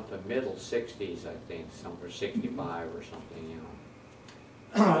in about the middle sixties, I think, somewhere 65 or something, you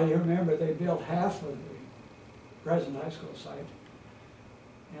know. You remember, they built half of the present high school site,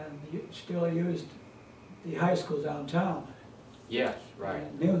 and still used the high school downtown. Yes, right. And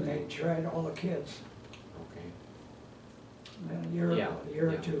at noon, they tried all the kids. Okay, And Yeah, a year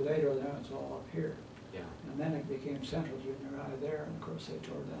or yeah. two later, then it's all up here. yeah. And then it became Central Junior High there, and of course, they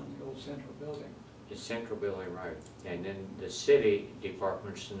tore down the old Central building. The central building, right. And then the city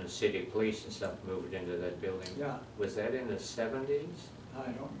departments and the city police and stuff moved into that building. Yeah, Was that in the seventies? I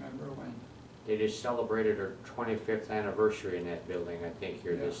don't remember when. They just celebrated their 25th anniversary in that building, I think,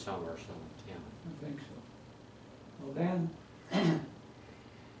 here this Yeah. summer, so, yeah. I think so. Well, then,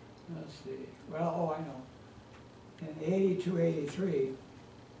 let's see, well, oh, I know. In 82, 83,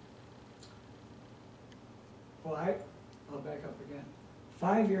 well, I'll back up again.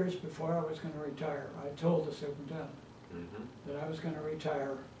 5 years before I was gonna retire, I told the superintendent Mm-hmm. that I was gonna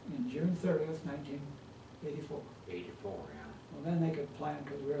retire in June 30th, 1984. 84, yeah. Well, then they could plan,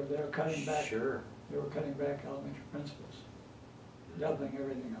 because they were cutting back. Sure. They were cutting back elementary principals, doubling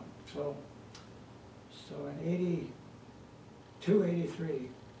everything up. So in 82, 83,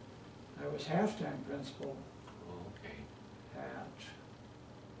 I was half-time principal Oh, okay. at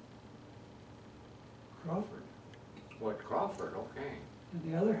Crawford. What, Crawford, okay. And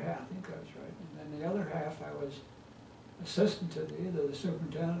the other half, I think I was right, and then the other half, I was assistant to either the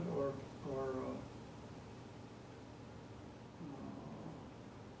superintendent or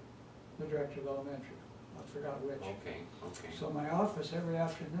the director of elementary. I forgot which. Okay, okay. So my office every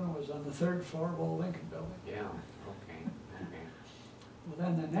afternoon was on the third floor of Old Lincoln Building. Yeah, okay, okay. Well,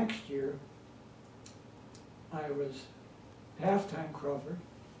 then the next year, I was half-time Crawford,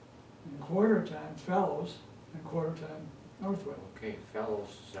 and quarter-time Fellows, and quarter-time Northwood, Okay, fellows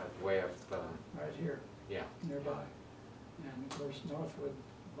way up, right here, yeah, nearby. And of course, Northwood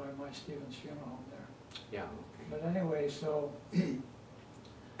by my Stevens funeral home there. yeah, okay. But anyway, so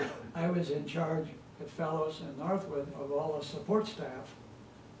I was in charge at Fellows and Northwood of all the support staff,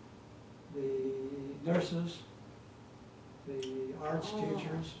 the nurses, the arts Oh,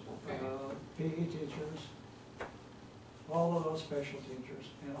 teachers, okay. PE teachers, all of those special teachers,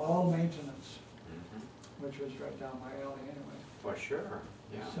 and all maintenance, Mhm. which was right down my alley anyway. For sure,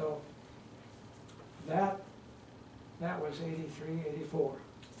 yeah. So that was 83, 84.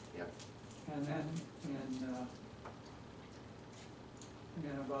 Yep. And then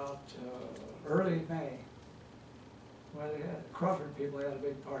in about early May, well, Crawford people had a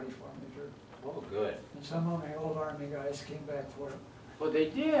big party for me too. Oh, good. And some of my old Army guys came back for it. Oh, they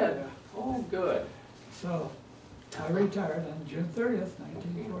did? Yeah. Oh, good. So I retired on June 30th,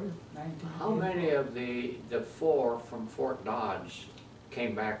 1940. How many of the four from Fort Dodge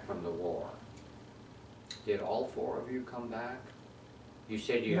came back from the war? Did all four of you come back? You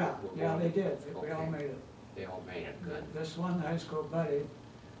said you Yeah, were yeah, going- they did. We all Okay. made it. They all made it, good. This one high school buddy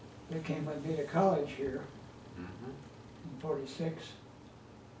that came with me to college here Mhm. in 46.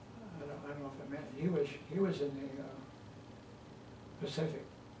 I don't know if I met, he was in the Pacific.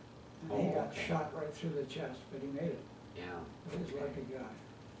 And he Oh, got okay. shot right through the chest, but he made it. yeah. He's a lucky guy.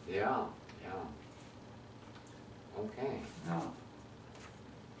 Yeah, yeah. Okay. Now,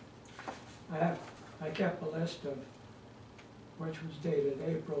 I kept a list of, which was dated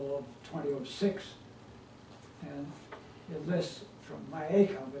April of 2006, and it lists from my A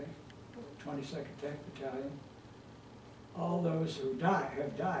company, 22nd Tech Battalion, all those who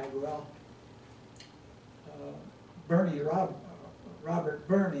have died. Well, Robert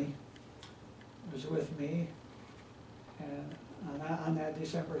Burney was with me, and on that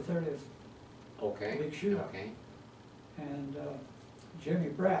December 30th Okay. big shootout. Okay. And Jimmy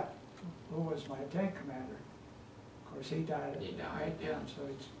Bratt, who was my tank commander, of course, he died. He died, right yeah. then, so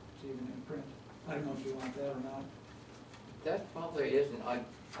it's even in print. I don't know if you want that or not. That probably isn't, I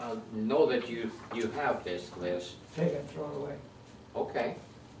know that you have this list. Take it, throw it away. Okay.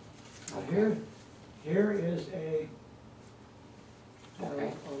 Now here is a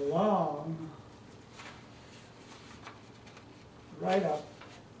Okay. long write-up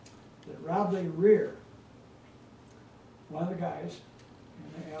that Rollie Rear, one of the guys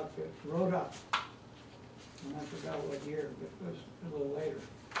in the outfit, wrote up. And I forgot what year, but it was a little later.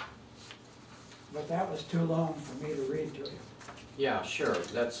 But that was too long for me to read to you. Yeah, sure,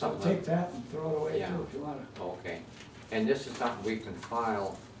 that's So something. take that and throw it away Yeah. too if you want to. Okay. And this is something we can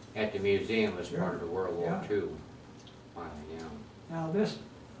file at the museum as part of the World War Yeah. II. Yeah. Now this,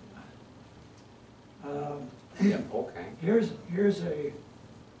 Yeah, okay. here's a,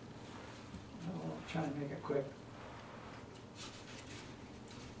 I'll try and make it quick.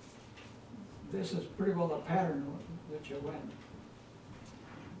 This is pretty well the pattern that you went.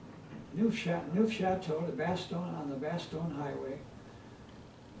 Neuf Chateau, the Bastogne, on the Bastogne Highway.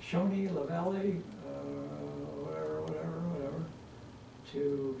 Chauny, La Vallée, whatever,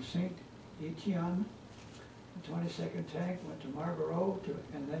 to Saint Etienne, the 22nd Tank, went to Marlborough,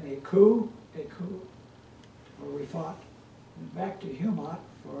 and then a coup, where we fought, and back to Humot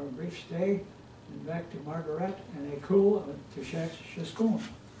for a brief stay, and back to Margaret, and a coup to Chascoon.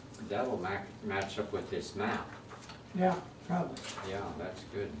 That'll match up with this map. Yeah, probably. Yeah, that's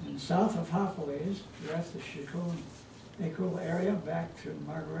good. And south of Hafeleys, left the Chascoon, École area, back to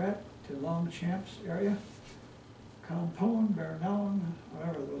Margaret, to Longchamps area, Campone, Bernon,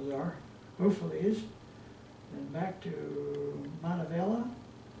 whatever those are, Hafeleys, then back to Montevella,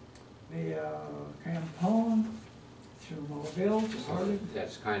 via Campone, through Mobile to So Harley,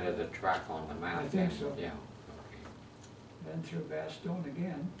 that's kind of the track on the map. I think then. so. Yeah. then through Bastogne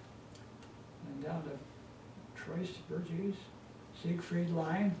again, and down to Troyes, Burgess, Siegfried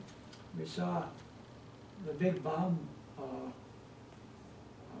Line. We saw the big bomb,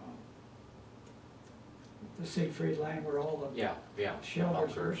 the Siegfried Line where all the, Yeah, yeah.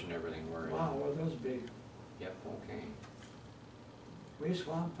 Shelters were- Bunkers and everything were in. wow, were those big. Yep, okay. We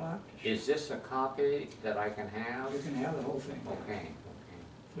Swampot, Is this a copy that I can have? you can have the whole thing. Okay, okay.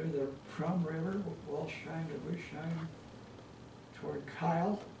 Through the Prum River, Walshine to Bushine, toward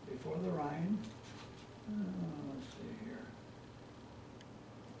Kyle, before the Rhine. Let's see here.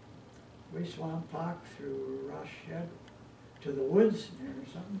 We Swampot through Rochette to the woods or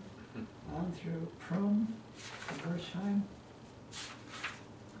something, on through Prum to Bushine.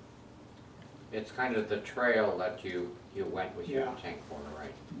 It's kind of the trail that you went with your Yeah. tank for,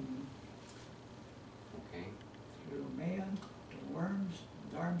 right? Okay. Through Mayen to Worms,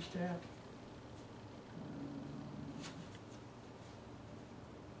 Darmstadt.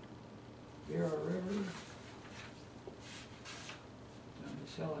 Bureau River. Down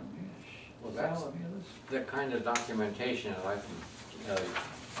to Salamish. Well, that's the kind of documentation that I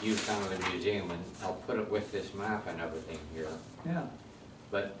can use down at the museum, and I'll put it with this map and everything here. Yeah,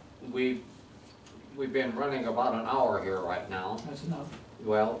 But we've been running about an hour here right now. that's enough.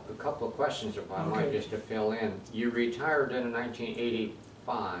 Well, a couple of questions if I might, Okay. just to fill in. You retired in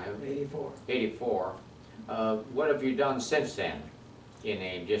 1985, 84. 84. What have you done since then?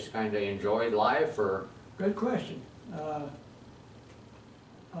 Just kind of enjoyed life, or? Good question.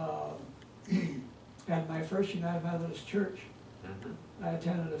 At my first United Methodist Church, Mhm. I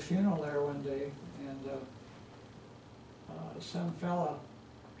attended a funeral there one day, and some fella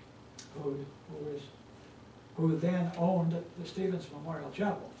who then owned the Stevens Memorial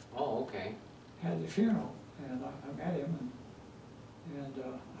Chapel Oh, okay. had the funeral, and I met him, and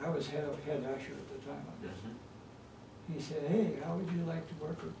I was head usher at the time. Mhm. He said, "Hey, how would you like to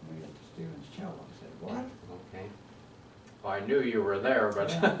work with me at the Stevens Chapel?" I said, "What?" Okay. Well, I knew you were there, but.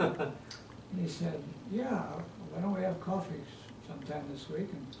 Yeah. He said, "Yeah, why don't we have coffee sometime this week?"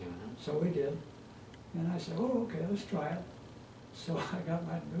 And Mhm. so we did. And I said, "Oh, okay, let's try it." So I got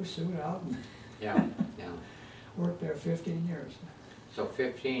my new suit out and Yeah, yeah. worked there 15 years. So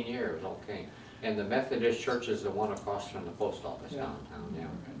 15 years, okay. And the Methodist church is the one across from the post office Yeah. downtown, yeah.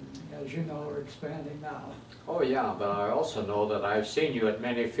 And as you know, we're expanding now. Oh, yeah, but I also know that I've seen you at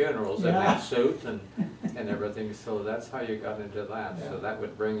many funerals in Yeah. that suit and everything, so that's how you got into that. Yeah. So that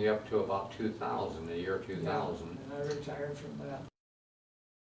would bring you up to about 2000, the year 2000. Yeah, and I retired from that.